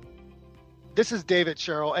 This is David,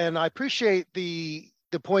 Cheryl, and I appreciate the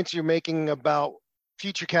points you're making about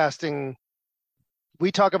future casting.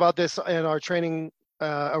 We talk about this in our training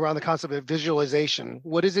around the concept of visualization.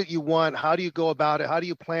 What is it you want? How do you go about it? How do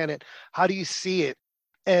you plan it? How do you see it?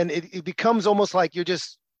 And it becomes almost like you're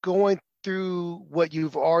just going through what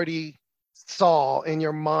you've already saw in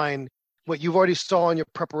your mind, what you've already saw in your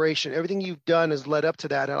preparation. Everything you've done has led up to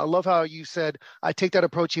that. And I love how you said, I take that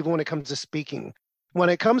approach even when it comes to speaking. When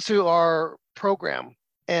it comes to our program,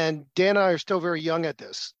 and Dan and I are still very young at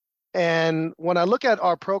this. And when I look at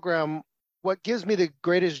our program, what gives me the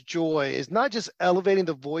greatest joy is not just elevating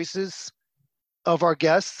the voices of our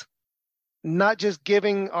guests, not just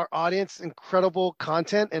giving our audience incredible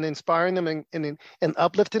content and inspiring them and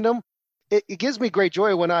uplifting them. It gives me great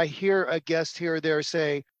joy when I hear a guest here or there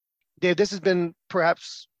say, Dave, this has been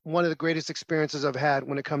perhaps one of the greatest experiences I've had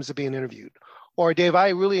when it comes to being interviewed. Or Dave, I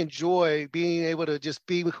really enjoy being able to just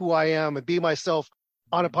be who I am and be myself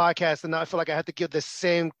on a podcast and not feel like I have to give the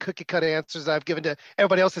same cookie cutter answers I've given to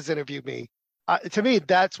everybody else that's interviewed me. To me,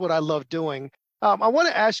 that's what I love doing. I want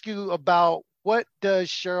to ask you about what does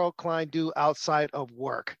Cheryl Klein do outside of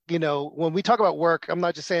work? You know, when we talk about work, I'm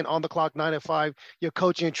not just saying on the clock, 9 to 5, you're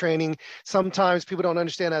coaching and training. Sometimes people don't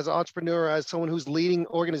understand as an entrepreneur, as someone who's leading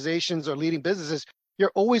organizations or leading businesses,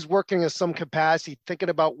 you're always working in some capacity, thinking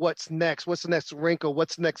about what's next, what's the next wrinkle,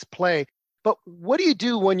 what's the next play. But what do you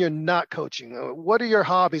do when you're not coaching? What are your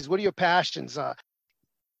hobbies? What are your passions?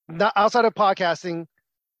 Not outside of podcasting,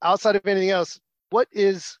 outside of anything else, what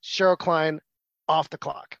is Cheryl Klein off the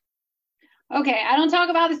clock? Okay, I don't talk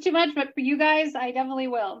about this too much, but for you guys, I definitely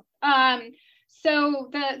will. So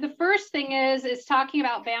the first thing is talking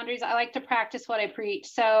about boundaries. I like to practice what I preach.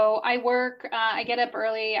 So I work, I get up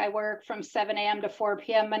early. I work from 7 a.m. to 4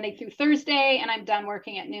 p.m. Monday through Thursday, and I'm done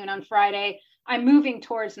working at noon on Friday. I'm moving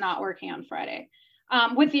towards not working on Friday,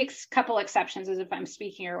 with the couple exceptions as if I'm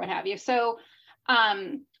speaking or what have you. So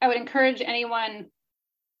I would encourage anyone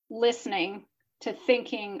listening to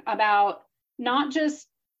thinking about not just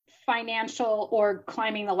financial or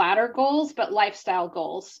climbing the ladder goals, but lifestyle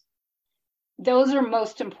goals. Those are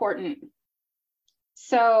most important.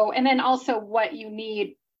 So, and then also what you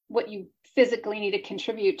need, what you physically need to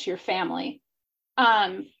contribute to your family.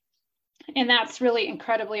 And that's really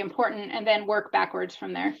incredibly important. And then work backwards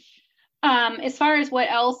from there. As far as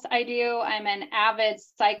what else I do, I'm an avid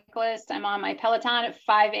cyclist. I'm on my Peloton at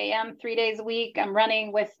 5 a.m. 3 days a week. I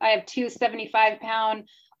have two 75-pound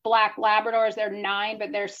black Labradors. They're 9,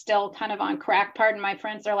 but they're still kind of on crack. Pardon my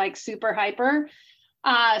French. They're like super hyper.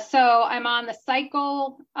 So I'm on the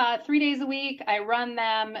cycle 3 days a week. I run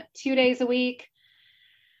them 2 days a week.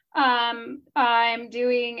 I'm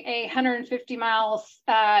doing a 150 miles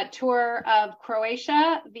tour of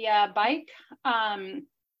Croatia via bike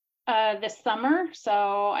this summer. So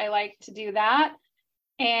I like to do that.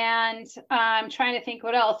 And I'm trying to think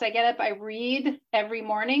what else. I get up, I read every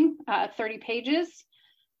morning, 30 pages.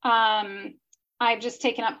 I've just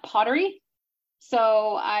taken up pottery.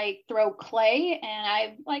 So I throw clay,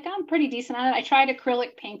 and I'm pretty decent at it. I tried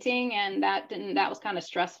acrylic painting, and that was kind of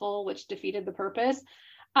stressful, which defeated the purpose.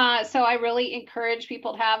 So I really encourage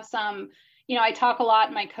people to have some, I talk a lot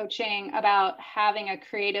in my coaching about having a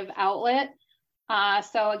creative outlet.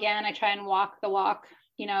 So again, I try and walk the walk,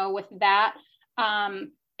 with that. And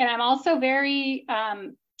I'm also very, I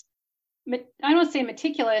don't want to say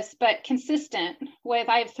meticulous, but consistent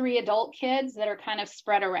I have 3 adult kids that are kind of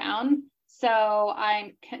spread around. So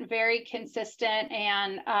I'm very consistent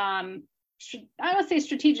and I don't want to say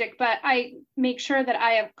strategic, but I make sure that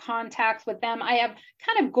I have contacts with them. I have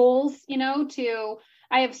kind of goals,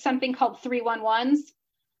 I have something called 311s.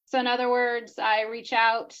 So in other words, I reach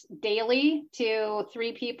out daily to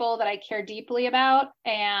 3 people that I care deeply about,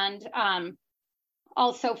 and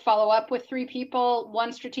also follow up with 3 people,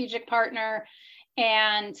 1 strategic partner,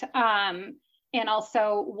 and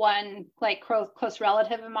also 1 like close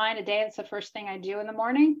relative of mine a day. That's the first thing I do in the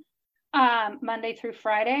morning, Monday through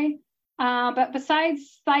Friday. But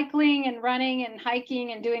besides cycling and running and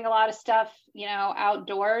hiking and doing a lot of stuff,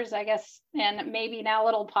 outdoors, I guess, and maybe now a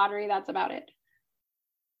little pottery, that's about it.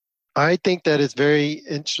 I think that it's very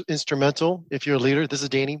instrumental, if you're a leader, this is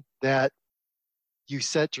Danny, that you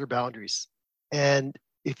set your boundaries. And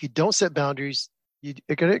if you don't set boundaries, you're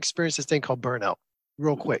going to experience this thing called burnout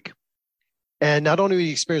real quick. And not only will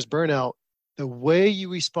you experience burnout, the way you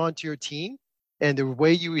respond to your team and the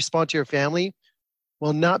way you respond to your family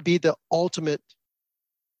will not be the ultimate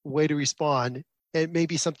way to respond. It may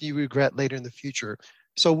be something you regret later in the future.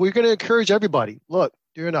 So we're going to encourage everybody, look,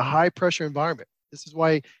 you're in a high pressure environment. This is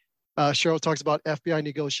why Cheryl talks about FBI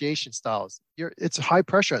negotiation styles. It's high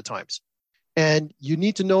pressure at times. And you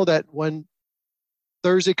need to know that when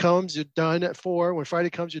Thursday comes, you're done at 4. When Friday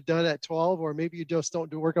comes, you're done at 12, or maybe you just don't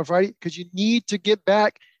do work on Friday, because you need to get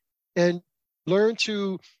back and learn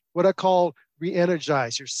to what I call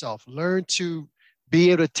re-energize yourself. Learn to be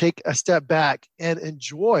able to take a step back and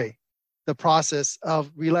enjoy the process of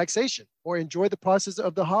relaxation, or enjoy the process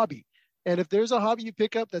of the hobby. And if there's a hobby you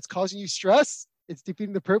pick up that's causing you stress, it's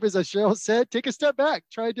defeating the purpose, as Cheryl said, take a step back,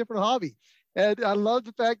 try a different hobby. And I love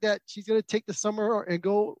the fact that she's going to take the summer and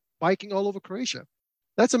go biking all over Croatia.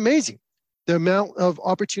 That's amazing. The amount of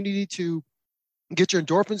opportunity to get your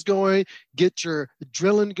endorphins going, get your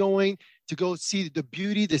adrenaline going, to go see the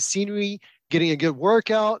beauty, the scenery, getting a good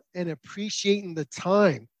workout, and appreciating the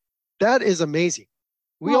time. That is amazing.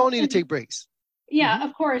 We all need to take breaks. Yeah,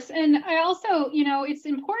 of course. And I also, it's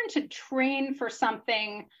important to train for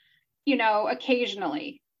something,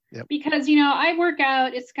 occasionally. Yep. Because, I work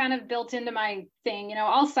out, it's kind of built into my thing,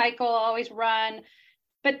 I'll cycle, I'll always run.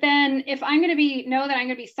 But then if I'm going to know that I'm going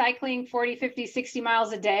to be cycling 40, 50, 60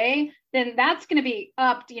 miles a day, then that's going to be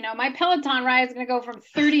upped. My Peloton ride is going to go from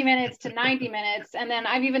 30 minutes to 90 minutes. And then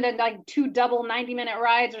I've even done like 2 double 90-minute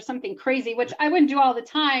rides or something crazy, which I wouldn't do all the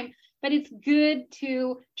time. But it's good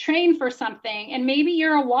to train for something. And maybe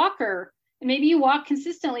you're a walker, and maybe you walk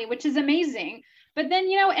consistently, which is amazing. But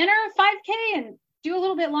then, enter a 5K and do a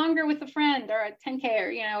little bit longer with a friend, or a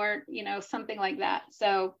 10K, or something like that.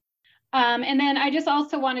 So, and then I just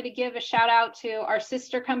also wanted to give a shout out to our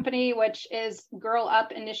sister company, which is Girl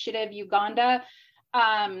Up Initiative Uganda.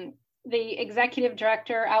 The executive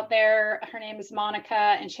director out there, her name is Monica,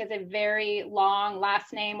 and she has a very long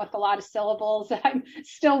last name with a lot of syllables that I'm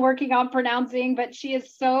still working on pronouncing, but she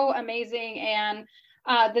is so amazing. And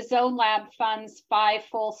the Zone Lab funds 5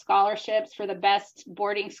 full scholarships for the best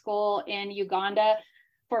boarding school in Uganda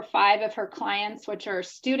for 5 of her clients, which are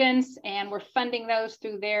students, and we're funding those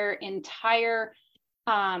through their entire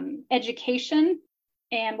education.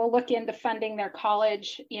 And we'll look into funding their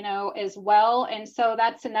college, as well. And so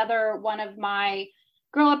that's another one of my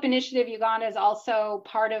Girl Up Initiative Uganda is also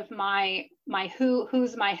part of my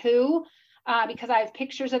Who's My Who, because I have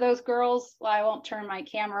pictures of those girls. Well, I won't turn my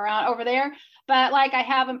camera around over there, but like I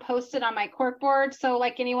have them posted on my corkboard. So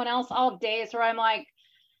like anyone else, I'll have days where I'm like,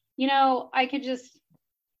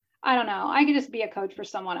 I don't know, I could just be a coach for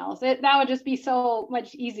someone else. That would just be so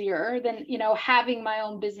much easier than, having my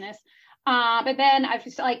own business. But then I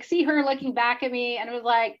just like see her looking back at me, and it was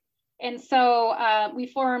like, and so we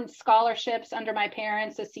formed scholarships under my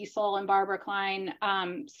parents, the Cecil and Barbara Klein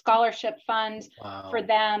scholarship fund for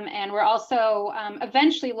them. And we're also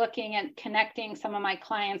eventually looking at connecting some of my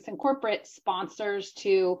clients and corporate sponsors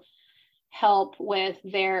to help with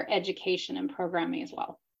their education and programming as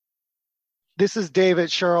well. This is David,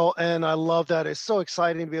 Cheryl, and I love that. It's so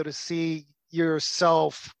exciting to be able to see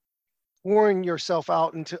yourself pouring yourself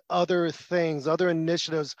out into other things, other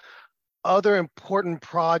initiatives, other important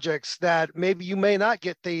projects that maybe you may not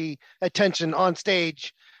get the attention on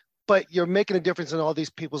stage, but you're making a difference in all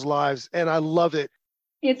these people's lives. And I love it.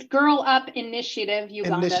 It's Girl Up Initiative,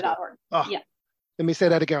 Uganda.org. Oh, yeah. Let me say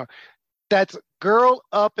that again. That's Girl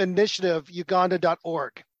Up Initiative,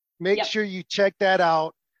 Uganda.org. Make sure you check that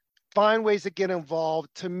out. Find ways to get involved.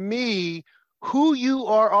 To me, who you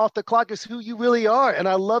are off the clock is who you really are. And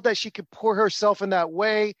I love that she could pour herself in that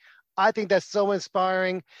way. I think that's so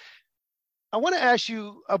inspiring. I want to ask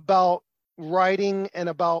you about writing and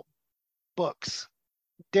about books.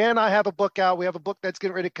 Dan and I have a book out. We have a book that's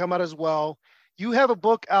getting ready to come out as well. You have a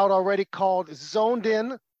book out already called Zoned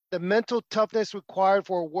In, The Mental Toughness Required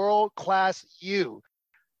for a World-Class You.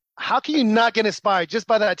 How can you not get inspired just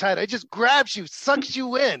by that title? It just grabs you, sucks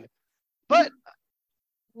you in. But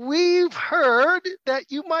we've heard that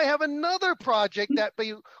you might have another project that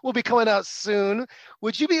will be coming out soon.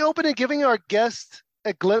 Would you be open to giving our guests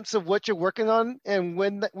a glimpse of what you're working on and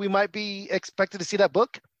when we might be expected to see that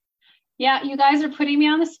book? Yeah, you guys are putting me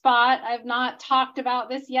on the spot. I've not talked about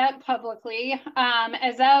this yet publicly.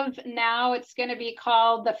 As of now, it's going to be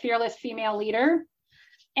called The Fearless Female Leader.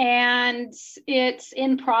 And it's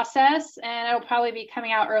in process, and it'll probably be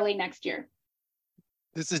coming out early next year.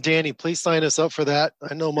 This is Danny. Please sign us up for that.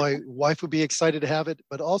 I know my wife would be excited to have it,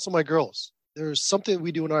 but also my girls. There's something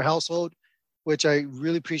we do in our household, which I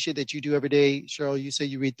really appreciate that you do every day. Cheryl, you say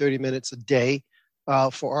you read 30 minutes a day.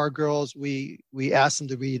 For our girls, we ask them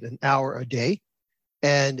to read an hour a day.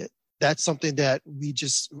 And that's something that we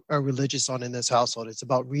just are religious on in this household. It's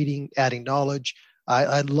about reading, adding knowledge.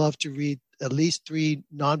 I'd love to read at least 3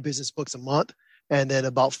 non-business books a month, and then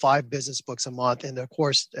about 5 business books a month. And of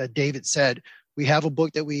course, David said, we have a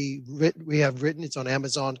book that we have written. It's on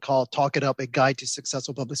Amazon called Talk It Up, A Guide to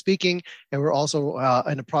Successful Public Speaking. And we're also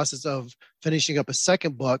in the process of finishing up a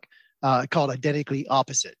second book called Identically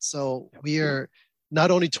Opposite. So we are not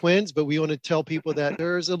only twins, but we want to tell people that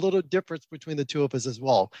there's a little difference between the two of us as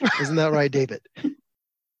well. Isn't that right, David?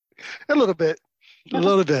 A little bit. A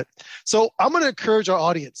little bit. So I'm going to encourage our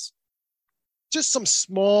audience, just some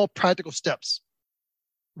small practical steps.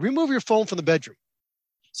 Remove your phone from the bedroom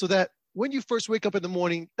so that when you first wake up in the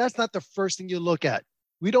morning, that's not the first thing you look at.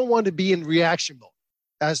 We don't want to be in reaction mode,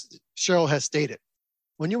 as Cheryl has stated.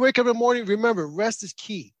 When you wake up in the morning, remember, rest is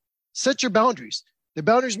key. Set your boundaries. The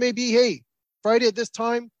boundaries may be, hey, Friday at this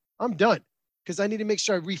time, I'm done because I need to make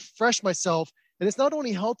sure I refresh myself. And it's not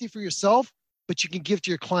only healthy for yourself, but you can give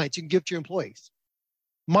to your clients, you can give to your employees.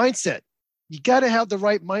 Mindset. You got to have the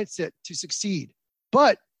right mindset to succeed.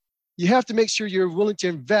 But you have to make sure you're willing to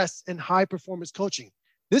invest in high performance coaching.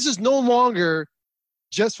 This is no longer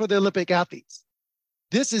just for the Olympic athletes.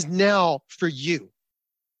 This is now for you.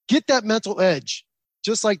 Get that mental edge,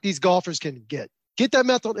 just like these golfers can get. Get that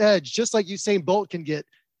mental edge, just like Usain Bolt can get,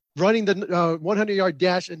 running the 100-yard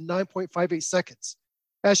dash in 9.58 seconds.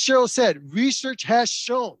 As Cheryl said, research has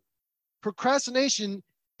shown procrastination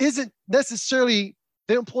isn't necessarily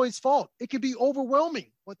the employee's fault. It could be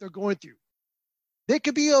overwhelming what they're going through. There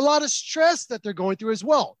could be a lot of stress that they're going through as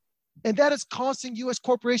well. And that is costing U.S.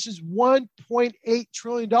 corporations $1.8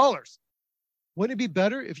 trillion. Wouldn't it be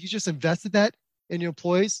better if you just invested that in your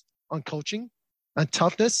employees on coaching, on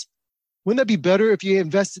toughness? Wouldn't that be better if you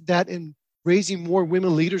invested that in raising more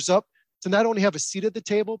women leaders up to not only have a seat at the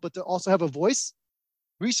table, but to also have a voice?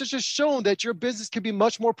 Research has shown that your business can be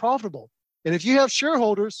much more profitable. And if you have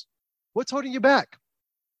shareholders, what's holding you back?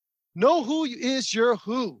 Know who is your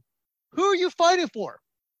who. Who are you fighting for?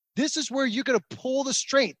 This is where you're going to pull the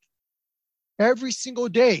strength every single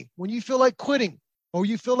day. When you feel like quitting or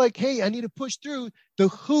you feel like, hey, I need to push through, the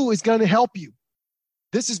who is going to help you.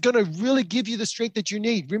 This is going to really give you the strength that you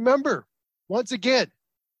need. Remember, once again,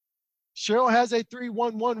 Cheryl has a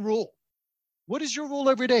 3-1-1 rule. What is your rule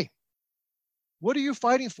every day? What are you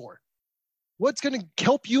fighting for? What's going to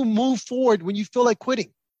help you move forward when you feel like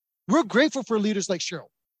quitting? We're grateful for leaders like Cheryl.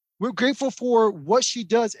 We're grateful for what she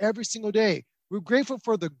does every single day. We're grateful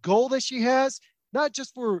for the goal that she has, not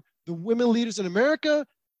just for the women leaders in America,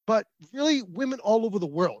 but really women all over the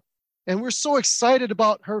world. And we're so excited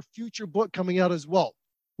about her future book coming out as well.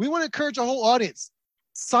 We want to encourage our whole audience.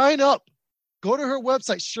 Sign up. Go to her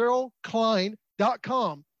website,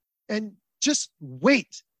 CherylKlein.com, and just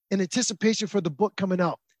wait in anticipation for the book coming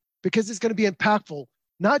out, because it's going to be impactful,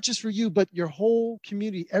 not just for you, but your whole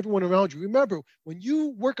community, everyone around you. Remember, when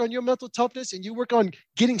you work on your mental toughness and you work on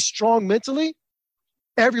getting strong mentally,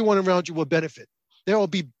 everyone around you will benefit. They will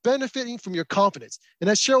be benefiting from your confidence. And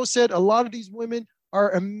as Cheryl said, a lot of these women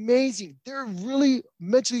are amazing. They're really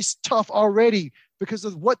mentally tough already because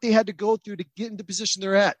of what they had to go through to get in the position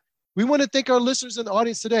they're at. We want to thank our listeners and the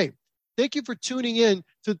audience today. Thank you for tuning in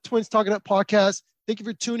to the Twins Talking Up podcast. Thank you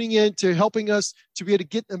for tuning in to helping us to be able to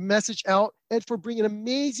get the message out and for bringing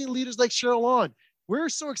amazing leaders like Cheryl on. We're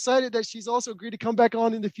so excited that she's also agreed to come back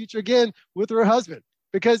on in the future again with her husband,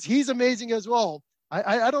 because he's amazing as well.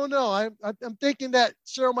 I don't know. I'm thinking that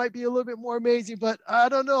Cheryl might be a little bit more amazing, but I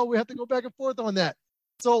don't know. We have to go back and forth on that.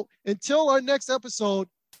 So until our next episode,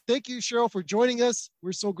 thank you, Cheryl, for joining us.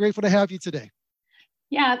 We're so grateful to have you today.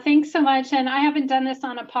 Yeah, thanks so much. And I haven't done this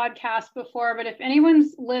on a podcast before, but if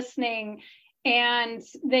anyone's listening and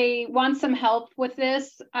they want some help with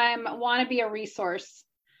this, I want to be a resource.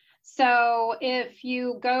 So if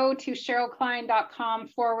you go to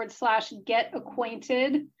CherylKlein.com/get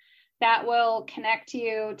acquainted, that will connect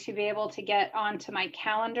you to be able to get onto my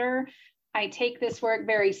calendar. I take this work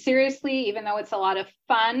very seriously, even though it's a lot of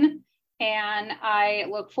fun. And I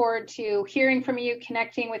look forward to hearing from you,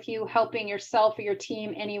 connecting with you, helping yourself or your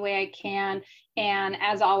team any way I can. And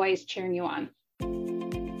as always, cheering you on.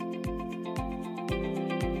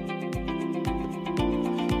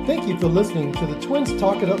 Thank you for listening to the Twins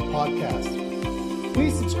Talk It Up podcast.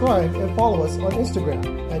 Please subscribe and follow us on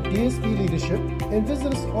Instagram at DSB Leadership and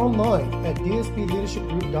visit us online at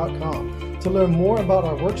dsbleadershipgroup.com to learn more about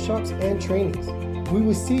our workshops and trainings. We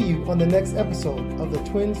will see you on the next episode of the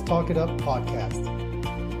Twins Talk It Up podcast.